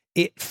is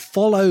it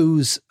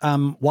follows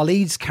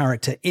Waleed's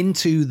character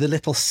into the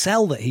little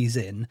cell that he's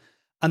in.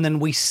 and then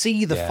we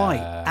see the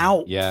fight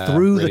out Yeah,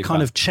 through really the kind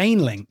fun. of chain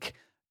link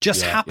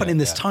just happen in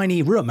this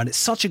tiny room. And it's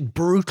such a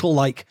brutal,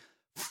 like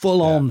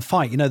full on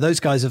fight. You know, those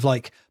guys have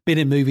like been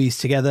in movies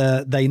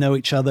together. They know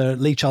each other.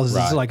 Lee Charles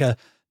is like a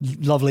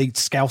lovely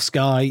Scouse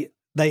guy.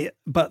 They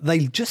look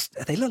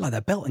like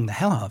they're belting the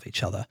hell out of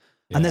each other.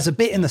 Yeah. And there's a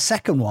bit in the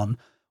second one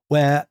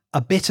where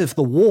a bit of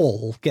the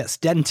wall gets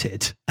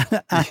dented.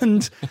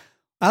 And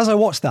as I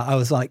watched that, I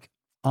was like,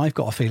 I've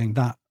got a feeling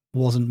that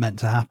wasn't meant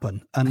to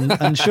happen.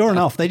 And sure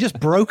enough, they just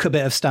broke a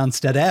bit of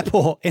Stansted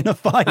Airport in a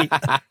fight.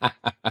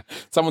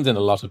 Someone's in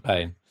a lot of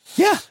pain.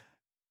 Yeah.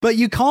 But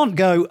you can't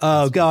go,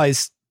 oh,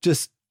 guys,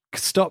 just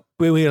stop.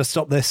 We're going to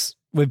stop this.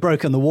 We've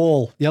broken the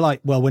wall. You're like,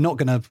 well, we're not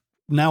going to.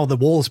 Now the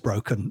wall's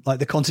broken. Like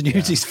the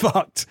continuity's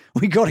fucked.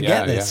 We got to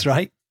get this,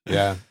 right?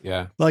 Yeah,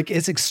 yeah. Like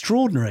it's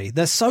extraordinary.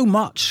 There's so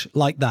much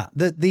like that.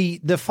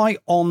 The fight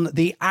on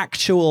the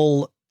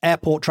actual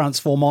airport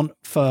transform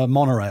for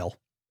monorail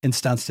in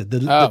Stansted,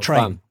 the train,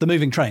 fun. The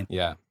moving train.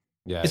 Yeah.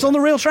 It's on the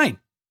real train.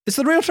 It's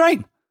the real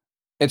train.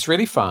 It's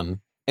really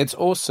fun. It's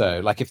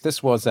also like if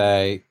this was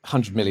a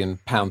 £100 million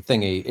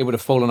thingy, it would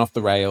have fallen off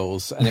the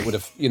rails and it would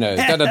have,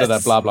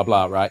 Yes. blah, blah,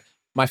 blah, right?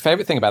 My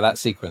favorite thing about that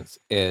sequence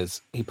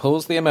is he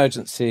pulls the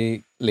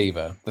emergency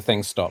lever, the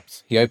thing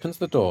stops, he opens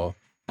the door,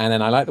 and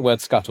then I like the word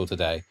scuttle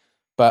today,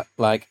 but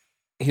like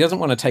he doesn't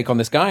want to take on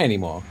this guy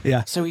anymore.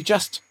 Yeah. So he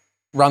just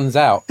runs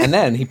out and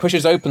then he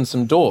pushes open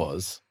some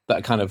doors that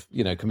are kind of,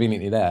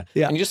 conveniently there.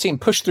 Yeah. And you just see him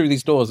push through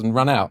these doors and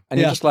run out. And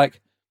you're just like,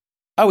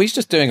 oh, he's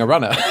just doing a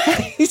runner.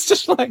 He's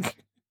just like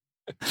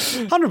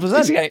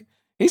 100%.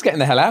 He's getting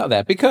the hell out of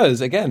there because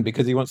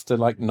he wants to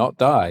like not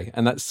die.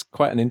 And that's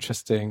quite an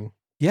interesting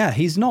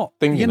he's not,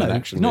 thing he's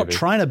not movie.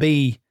 trying to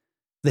be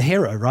the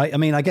hero, right? I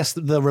mean, I guess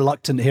the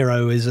reluctant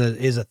hero is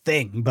a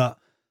thing, but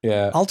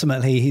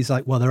ultimately he's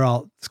like, well,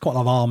 there's quite a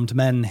lot of armed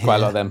men here. Quite a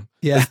lot of them.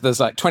 Yeah. There's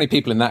like 20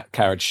 people in that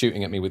carriage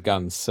shooting at me with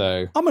guns.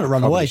 So I'm going to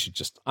run away. I'm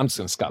just going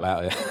to scuttle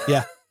out of here.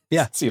 Yeah.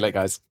 Yeah. See you later,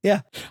 guys.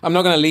 Yeah. I'm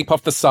not going to leap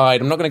off the side.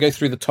 I'm not going to go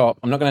through the top.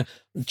 I'm not going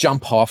to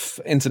jump off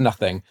into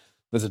nothing.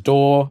 There's a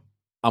door.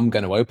 I'm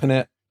going to open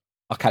it.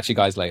 I'll catch you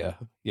guys later.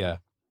 Yeah.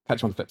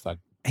 Catch you on the flip side.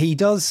 He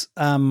does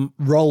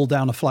roll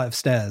down a flight of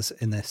stairs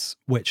in this,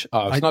 which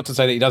it's not to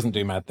say that he doesn't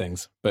do mad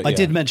things, but I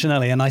did mention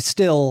earlier, and I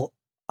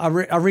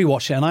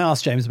rewatched it and I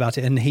asked James about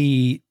it, and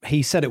he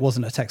said it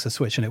wasn't a Texas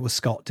switch and it was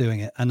Scott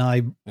doing it, and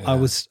I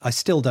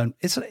still don't.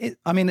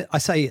 I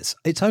say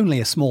it's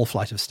only a small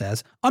flight of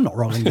stairs. I'm not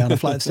rolling down a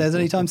flight of stairs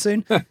anytime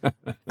soon.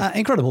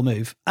 Incredible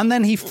move, and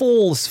then he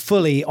falls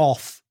fully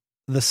off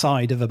the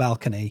side of a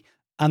balcony,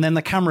 and then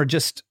the camera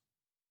just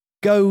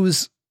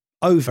goes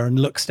over and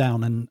looks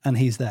down, and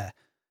he's there.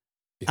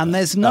 And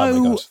there's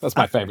no that's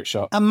my favorite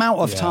shot amount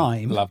of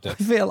time. Loved it.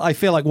 I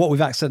feel like what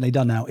we've accidentally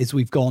done now is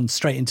we've gone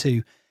straight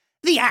into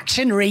the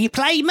action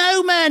replay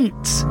moment.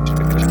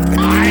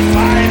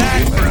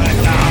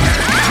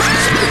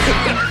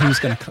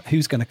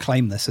 Who's gonna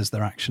claim this as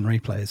their action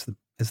replay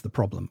is the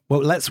problem.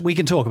 Well, we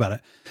can talk about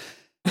it.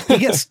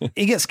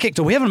 He gets kicked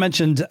off. We haven't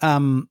mentioned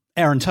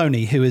Aaron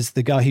Toney, who is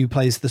the guy who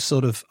plays the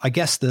sort of, I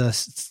guess, the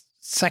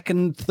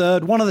second,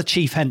 third, one of the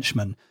chief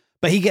henchmen.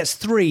 But he gets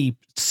 3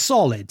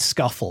 solid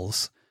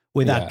scuffles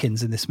with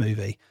Adkins in this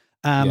movie.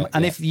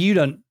 And if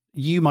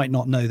you might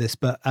not know this,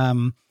 but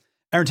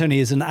Aaron Toney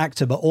is an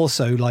actor, but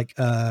also like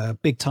a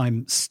big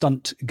time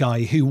stunt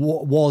guy who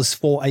was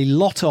for a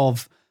lot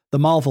of the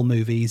Marvel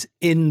movies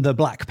in the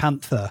Black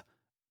Panther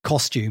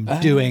costume,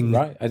 doing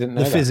I didn't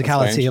know the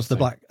physicality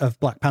of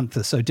Black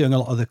Panther. So doing a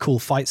lot of the cool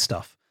fight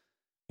stuff.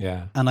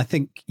 Yeah. And I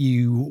think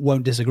you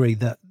won't disagree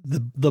that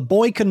the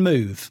boy can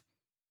move.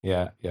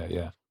 Yeah.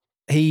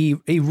 He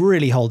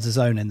really holds his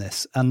own in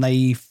this, and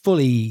they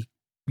fully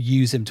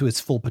use him to his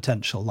full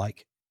potential.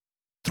 Like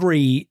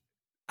 3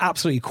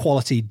 absolutely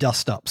quality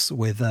dust-ups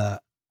with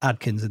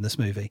Adkins in this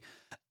movie,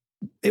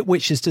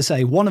 which is to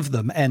say one of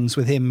them ends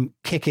with him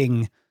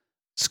kicking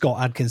Scott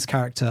Adkins'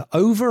 character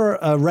over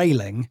a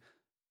railing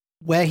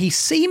where he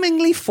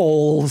seemingly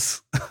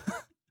falls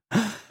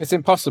It's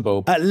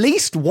impossible. at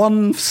least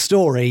 1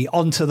 story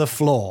onto the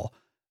floor.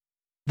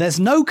 There's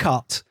no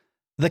cut.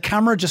 The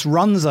camera just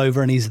runs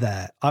over and he's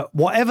there.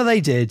 Whatever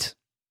they did.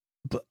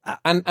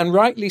 And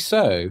rightly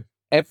so,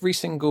 every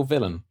single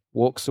villain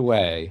walks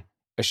away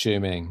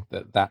assuming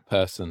that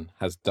person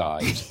has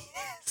died.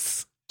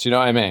 Yes. Do you know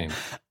what I mean?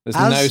 There's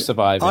no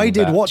surviving. I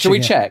did watch. Should we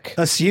check?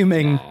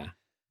 Assuming.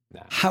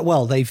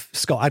 Nah.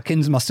 Scott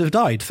Adkins must have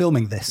died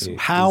filming this.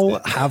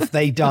 How have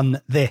they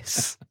done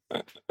this?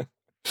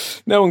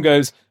 No one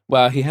goes,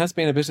 well, he has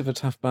been a bit of a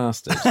tough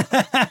bastard.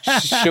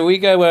 Shall we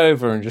go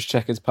over and just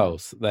check his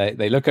pulse?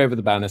 They look over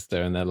the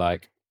banister and they're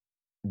like,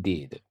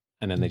 deed.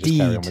 And then they just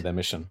carry on with their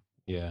mission.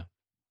 Yeah.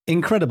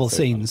 Incredible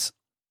scenes.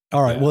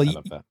 All right. Well,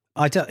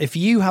 if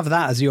you have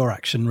that as your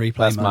action replay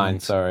That's moment, mine,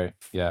 sorry.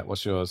 Yeah,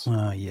 what's yours?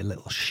 Oh, you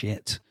little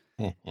shit.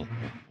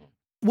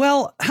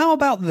 Well, how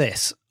about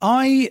this?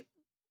 I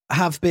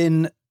have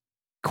been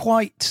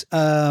quite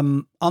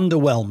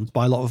underwhelmed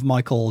by a lot of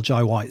Michael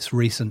Jai White's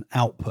recent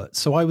output.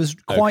 So I was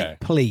quite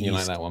pleased you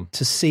like that one.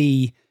 to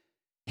see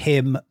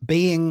him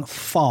being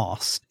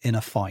fast in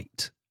a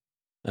fight.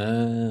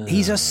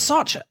 He's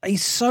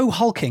so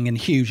hulking and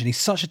huge, and he's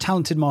such a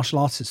talented martial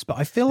artist. But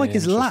I feel like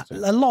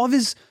a lot of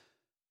his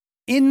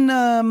in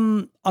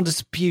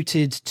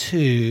Undisputed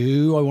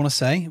 2, I want to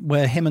say,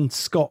 where him and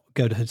Scott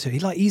go to her too.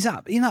 He's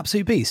an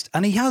absolute beast,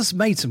 and he has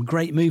made some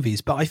great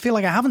movies. But I feel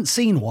like I haven't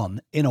seen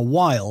one in a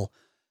while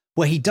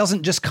where he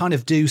doesn't just kind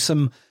of do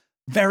some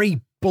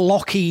very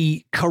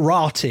blocky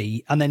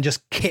karate and then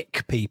just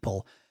kick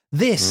people.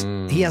 This,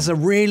 he has a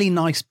really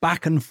nice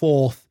back and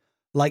forth,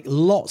 like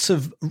lots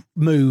of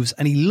moves,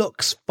 and he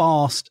looks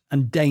fast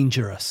and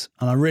dangerous.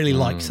 And I really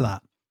liked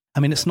that. I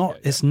mean, it's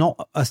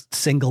not a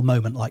single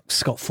moment like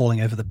Scott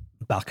falling over the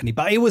balcony,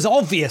 but it was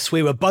obvious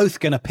we were both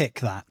going to pick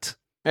that.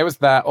 It was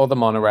that, or the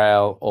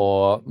monorail,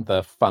 or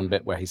the fun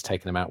bit where he's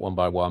taking them out one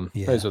by one.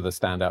 Yeah. Those were the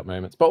standout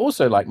moments. But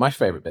also, like, my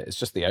favorite bit is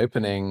just the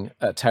opening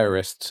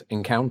terrorist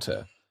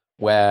encounter,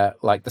 where,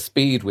 like, the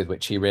speed with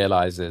which he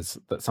realizes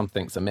that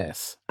something's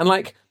amiss. And,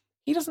 like,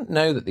 he doesn't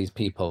know that these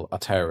people are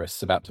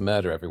terrorists about to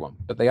murder everyone,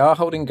 but they are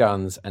holding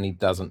guns, and he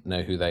doesn't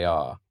know who they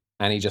are.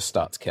 And he just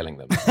starts killing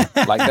them.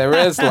 Like, there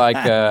is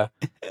like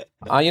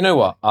you know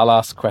what? I'll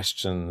ask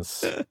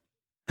questions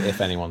if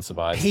anyone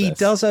survives He this.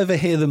 does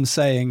overhear them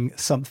saying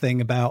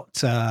something about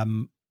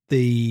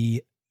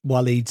the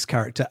Waleed's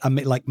character. I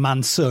mean, like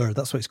Mansoor,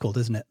 that's what it's called,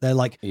 isn't it? They're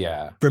like,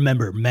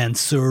 remember,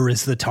 Mansoor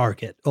is the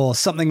target, or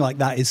something like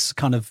that is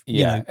kind of,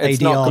 it's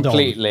ADR'd not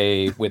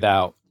completely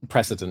without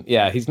precedent.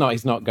 Yeah, he's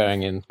not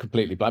going in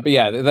completely blind. But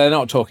yeah, they're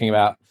not talking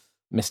about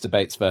Mr.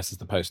 Bates versus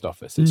the post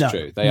office. It's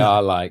true. They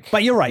are like...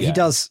 But you're right, he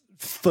does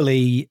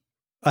fully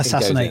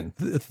assassinate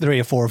 3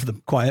 or 4 of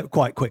them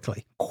quite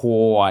quickly.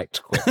 Quite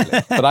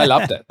quickly. But I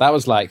loved it. That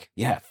was like,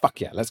 yeah,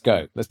 fuck yeah, let's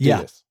go. Let's do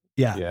this.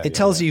 Yeah. It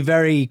tells you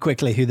very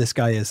quickly who this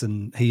guy is,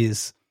 and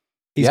he's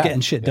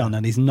getting shit done,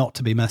 and he's not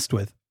to be messed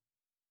with.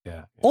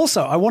 Yeah.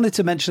 Also, I wanted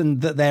to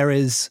mention that there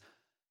is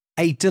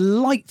a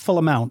delightful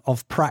amount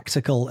of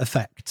practical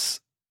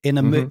effects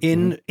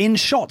in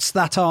shots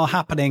that are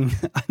happening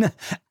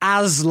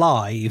as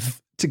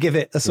live, to give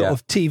it a sort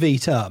of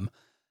TV term.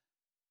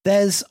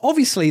 There's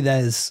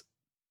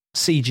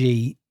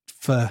CG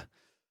for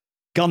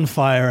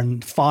gunfire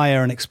and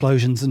fire and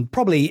explosions and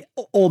probably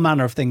all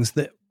manner of things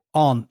that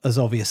aren't as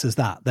obvious as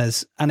that.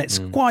 It's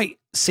quite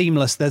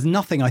seamless. There's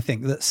nothing, I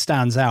think, that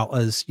stands out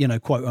as,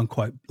 quote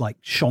unquote,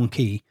 like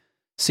shonky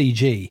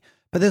CG.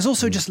 But there's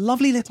also just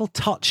lovely little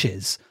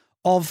touches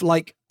of,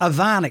 like, a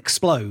van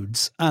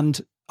explodes, and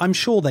I'm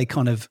sure they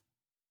kind of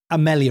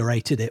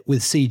ameliorated it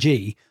with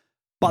CG,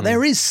 but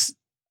there is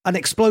an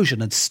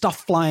explosion and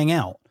stuff flying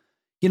out.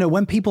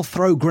 When people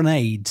throw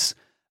grenades,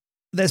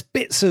 there's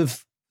bits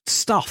of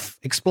stuff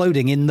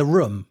exploding in the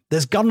room.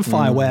 There's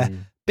gunfire where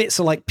bits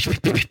are like pew,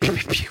 pew, pew, pew,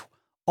 pew, pew,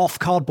 off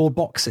cardboard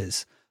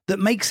boxes that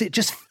makes it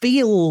just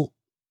feel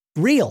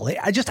real. It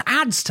just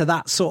adds to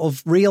that sort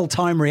of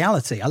real-time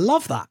reality. I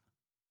love that.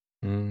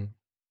 And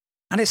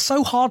it's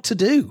so hard to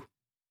do.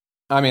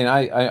 I mean,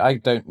 I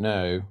don't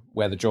know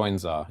where the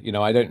joins are.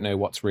 I don't know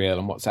what's real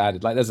and what's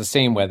added. Like, there's a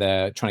scene where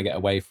they're trying to get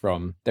away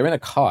from... They're in a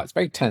car. It's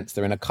very tense.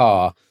 They're in a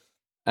car,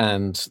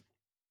 and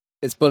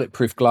it's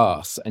bulletproof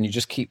glass, and you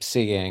just keep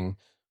seeing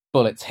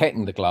bullets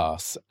hitting the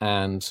glass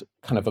and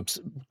kind of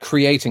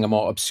creating a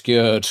more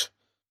obscured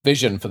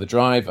vision for the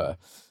driver.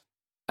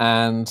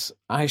 And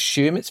I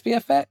assume it's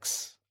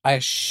VFX. I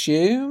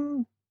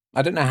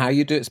don't know how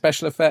you do it,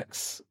 special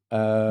effects.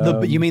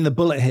 You mean the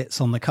bullet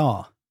hits on the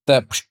car?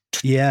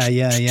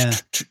 Yeah.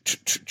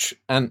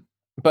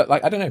 But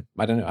like, I don't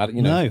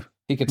know.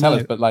 He could tell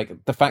us, but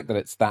like the fact that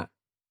it's that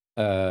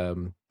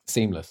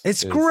seamless.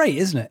 It's great,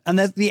 isn't it? And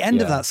there's the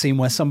end of that scene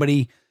where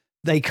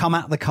they come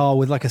at the car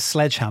with like a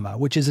sledgehammer,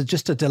 which is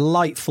just a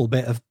delightful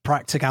bit of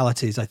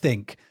practicalities. I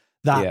think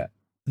that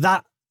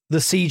the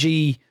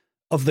CG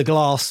of the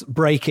glass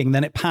breaking,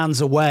 then it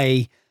pans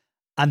away,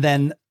 and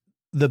then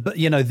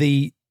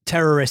the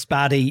terrorist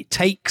baddie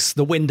takes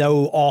the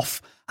window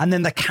off, and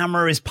then the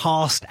camera is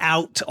passed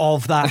out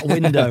of that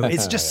window.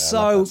 It's just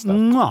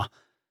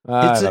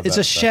it's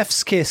a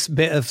chef's kiss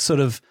bit of sort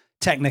of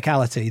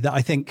technicality that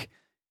I think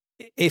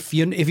if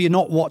you're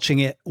not watching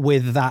it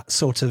with that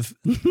sort of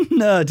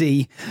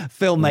nerdy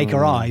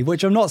filmmaker eye,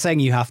 which I'm not saying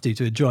you have to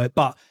enjoy it,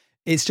 but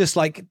it's just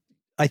like,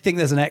 I think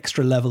there's an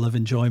extra level of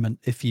enjoyment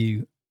if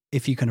you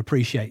can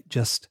appreciate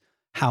just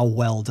how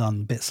well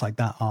done bits like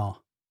that are.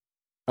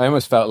 I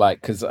almost felt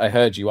like, because I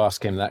heard you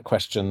ask him that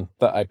question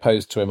that I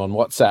posed to him on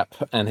WhatsApp,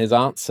 and his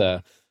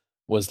answer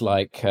was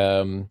like,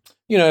 I'm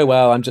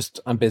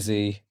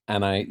busy,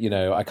 and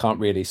I can't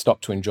really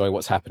stop to enjoy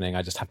what's happening.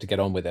 I just have to get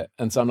on with it.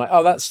 And so I'm like,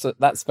 oh,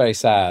 that's very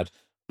sad.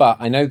 But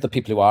I know the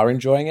people who are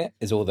enjoying it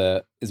is all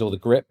the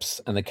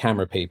grips and the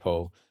camera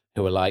people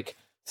who are like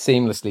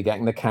seamlessly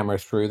getting the camera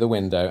through the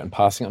window and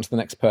passing it on to the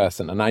next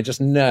person. And I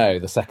just know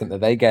the second that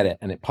they get it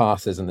and it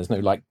passes and there's no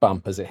like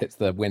bump as it hits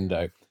the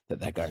window, that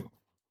they're going,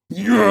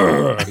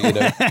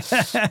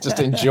 just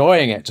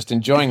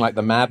enjoying like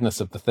the madness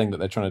of the thing that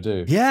they're trying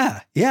to do. Yeah.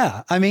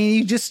 I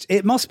mean,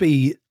 it must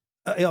be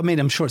I mean,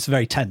 I'm sure it's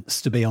very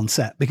tense to be on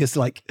set because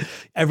like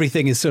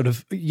everything is sort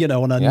of,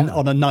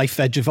 on a knife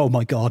edge of, oh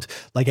my God,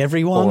 like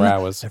 4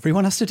 hours.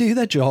 Everyone has to do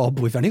their job.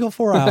 We've only got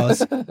 4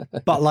 hours.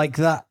 But like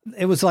that,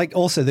 it was like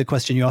also the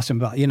question you asked him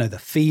about, the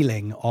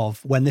feeling of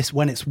when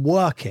it's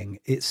working,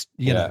 it's,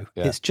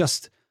 it's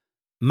just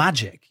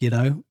magic,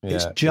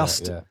 it's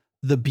just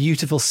the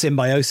beautiful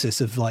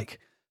symbiosis of like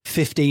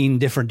 15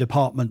 different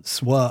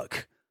departments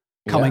work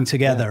coming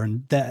together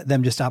and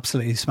them just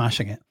absolutely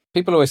smashing it.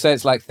 People always say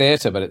it's like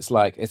theatre, but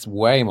it's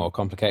way more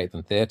complicated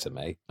than theatre,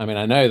 mate. I mean,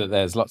 I know that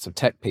there's lots of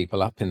tech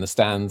people up in the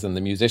stands and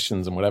the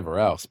musicians and whatever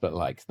else, but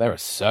like there are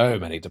so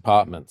many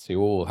departments who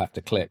all have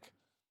to click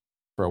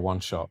for a one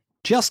shot.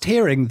 Just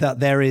hearing that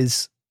there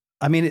is,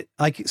 I mean,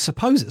 I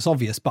suppose it's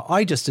obvious, but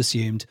I just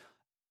assumed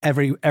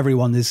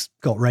everyone has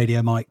got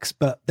radio mics,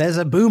 but there's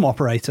a boom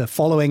operator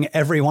following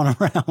everyone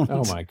around.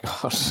 Oh my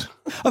gosh.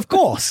 Of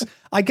course.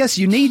 I guess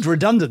you need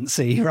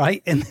redundancy,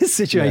 right? In this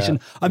situation,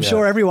 I'm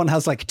sure everyone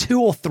has like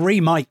 2 or 3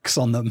 mics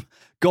on them.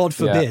 God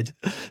forbid.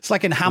 It's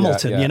like in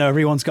Hamilton,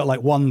 everyone's got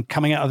like one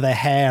coming out of their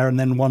hair and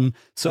then one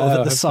sort of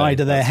at the side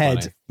of their head,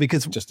 funny.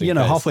 Because,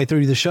 halfway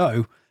through the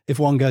show, if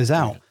one goes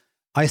out,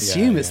 I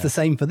assume it's the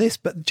same for this,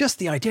 but just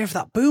the idea of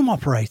that boom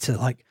operator,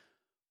 like,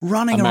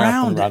 running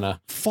around,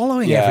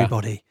 following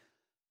everybody.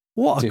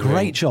 What a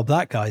great job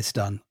that guy's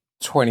done.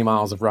 20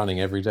 miles of running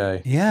every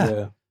day.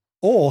 Yeah.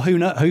 Or who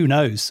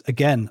knows?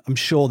 Again, I'm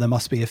sure there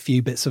must be a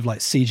few bits of like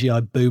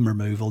CGI boom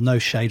removal. No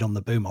shade on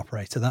the boom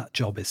operator. That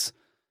job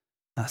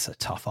that's a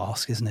tough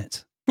ask, isn't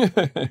it?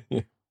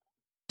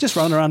 Just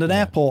running around an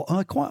airport.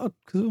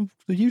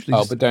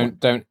 Usually. But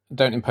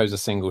don't impose a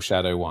single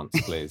shadow once,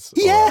 please.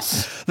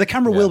 Yes, the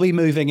camera will be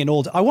moving in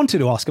order. I wanted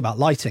to ask about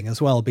lighting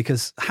as well,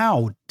 because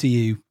how do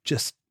you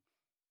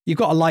you've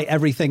got to light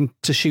everything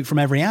to shoot from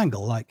every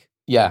angle, like.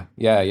 Yeah.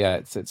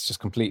 It's just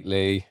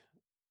completely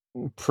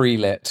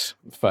pre-lit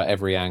for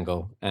every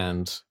angle,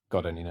 and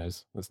God only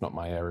knows. That's not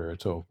my area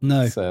at all.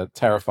 No, it's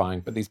terrifying.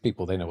 But these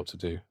people, they know what to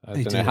do.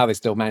 I don't know how they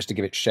still manage to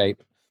give it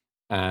shape.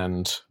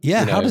 And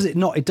how does it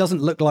not? It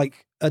doesn't look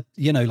like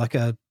like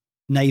a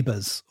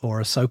Neighbours or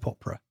a soap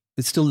opera.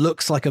 It still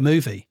looks like a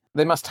movie.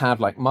 They must have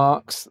like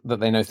marks that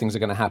they know things are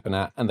going to happen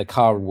at, and the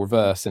car will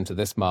reverse into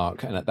this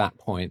mark, and at that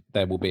point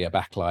there will be a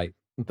backlight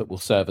that will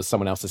serve as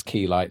someone else's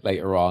key light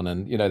later on,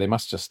 and they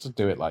must just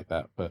do it like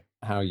that. But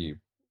how you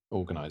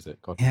organize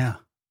it, God. Yeah,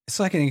 it's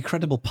like an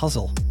incredible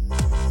puzzle.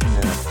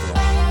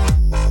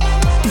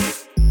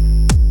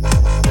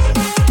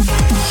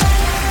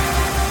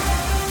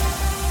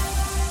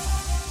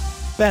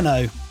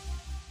 Benno,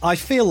 I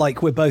feel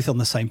like we're both on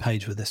the same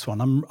page with this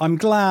one. I'm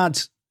glad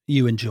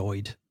you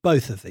enjoyed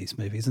both of these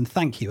movies, and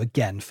thank you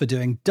again for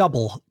doing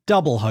double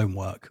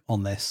homework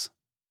on this.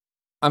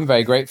 I'm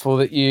very grateful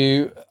that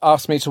you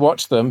asked me to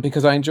watch them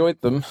because I enjoyed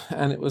them,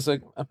 and it was a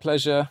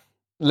pleasure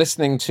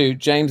listening to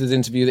James's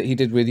interview that he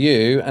did with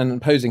you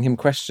and posing him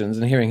questions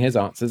and hearing his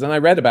answers. And I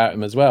read about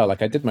him as well.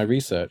 Like, I did my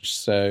research.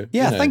 So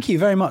thank you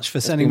very much for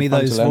sending me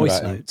those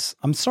voice notes.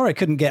 I'm sorry I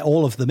couldn't get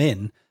all of them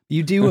in.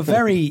 You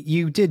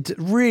did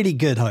really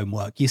good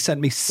homework. You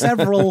sent me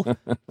several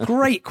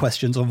great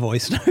questions on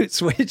voice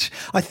notes, which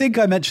I think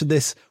I mentioned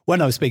this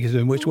when I was speaking to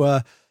him, which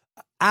were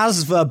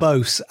as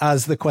verbose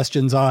as the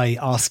questions I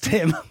asked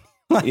him.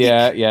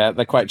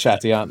 They're quite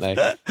chatty, aren't they?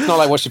 It's not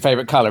like, what's your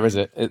favourite colour, is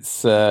it?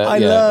 It's. I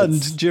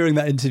learned during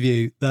that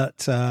interview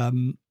that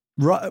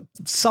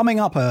summing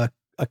up a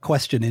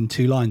question in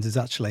 2 lines is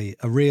actually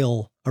a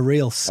real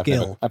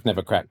skill. I've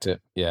never cracked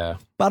it. Yeah.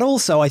 But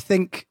also, I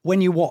think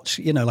when you watch,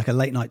 like a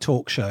late night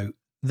talk show,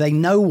 they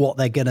know what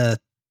they're going to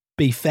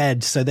be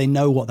fed, so they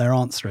know what their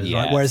answer is,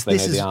 right? Whereas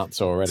this is the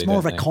answer already, it's more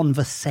of a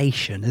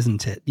conversation,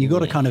 isn't it? You got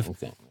to kind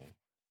of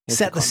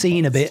set the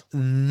scene a bit,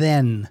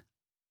 then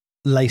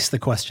lace the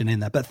question in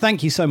there. But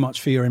thank you so much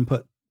for your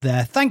input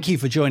there. Thank you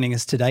for joining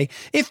us today.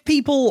 If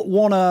people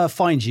want to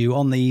find you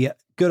on the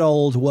good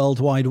old World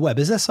Wide Web,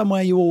 is there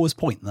somewhere you always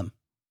point them?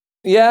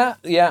 Yeah.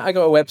 I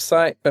got a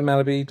website,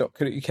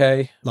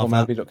 mallaby.co.uk or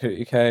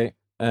mallaby.co.uk,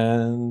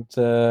 and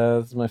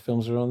my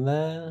films are on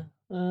there.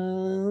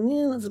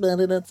 That's about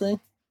it, I'd say.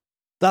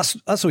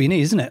 That's all you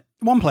need, isn't it?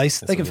 One place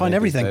they can find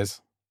everything.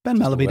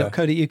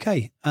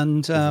 benmallaby.co.uk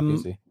and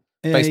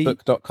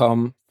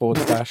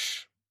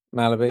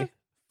facebook.com/Mallaby.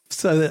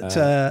 So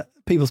that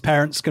people's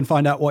parents can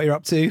find out what you're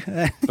up to.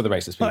 For the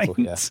racist people,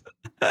 yes.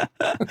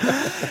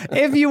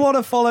 If you want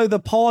to follow the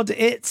pod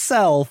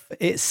itself,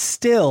 it's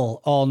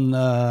still on,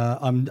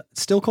 I'm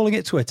still calling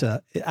it Twitter,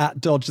 at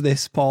Dodge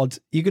This Pod.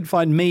 You can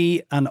find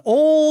me and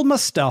all my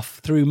stuff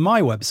through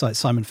my website,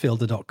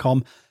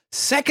 simonfielder.com.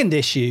 Second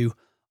issue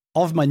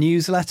of my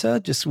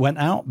newsletter just went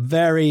out.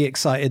 Very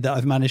excited that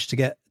I've managed to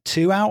get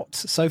 2 out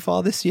so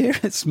far this year.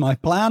 It's my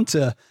plan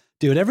to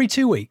do it every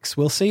 2 weeks.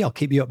 We'll see. I'll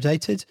keep you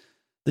updated.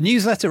 The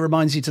newsletter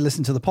reminds you to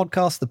listen to the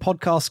podcast. The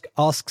podcast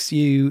asks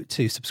you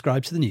to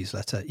subscribe to the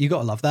newsletter. You got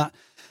to love that.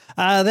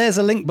 There's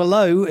a link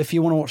below if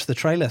you want to watch the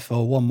trailer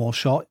for One More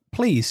Shot.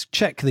 Please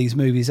check these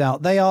movies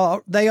out. They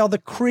are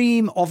the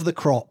cream of the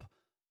crop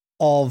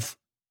of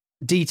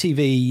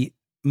DTV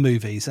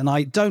movies, and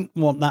I don't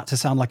want that to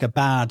sound like a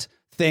bad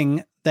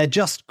thing. They're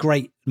just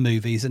great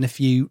movies. And if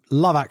you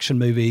love action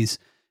movies,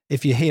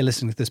 if you're here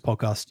listening to this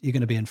podcast, you're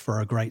going to be in for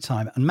a great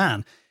time. And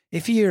man,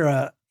 if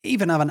you're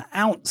even have an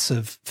ounce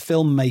of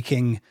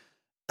filmmaking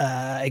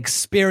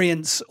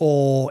experience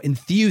or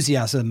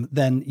enthusiasm,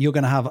 then you're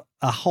going to have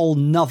a whole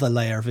nother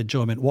layer of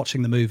enjoyment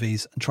watching the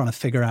movies and trying to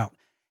figure out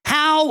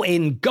how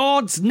in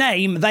God's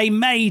name they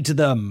made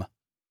them.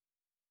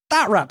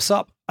 That wraps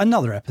up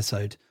another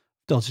episode of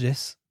Dodge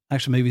This,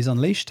 Action Movies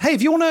Unleashed. Hey,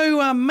 if you want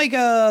to make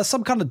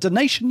some kind of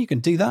donation, you can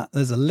do that.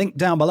 There's a link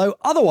down below.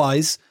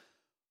 Otherwise,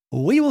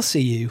 we will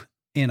see you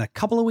in a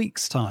couple of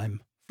weeks'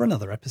 time for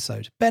another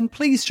episode. Ben,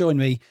 please join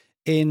me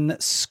in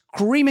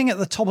screaming at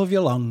the top of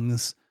your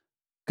lungs,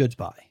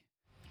 goodbye.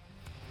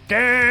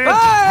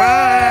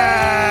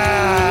 Goodbye!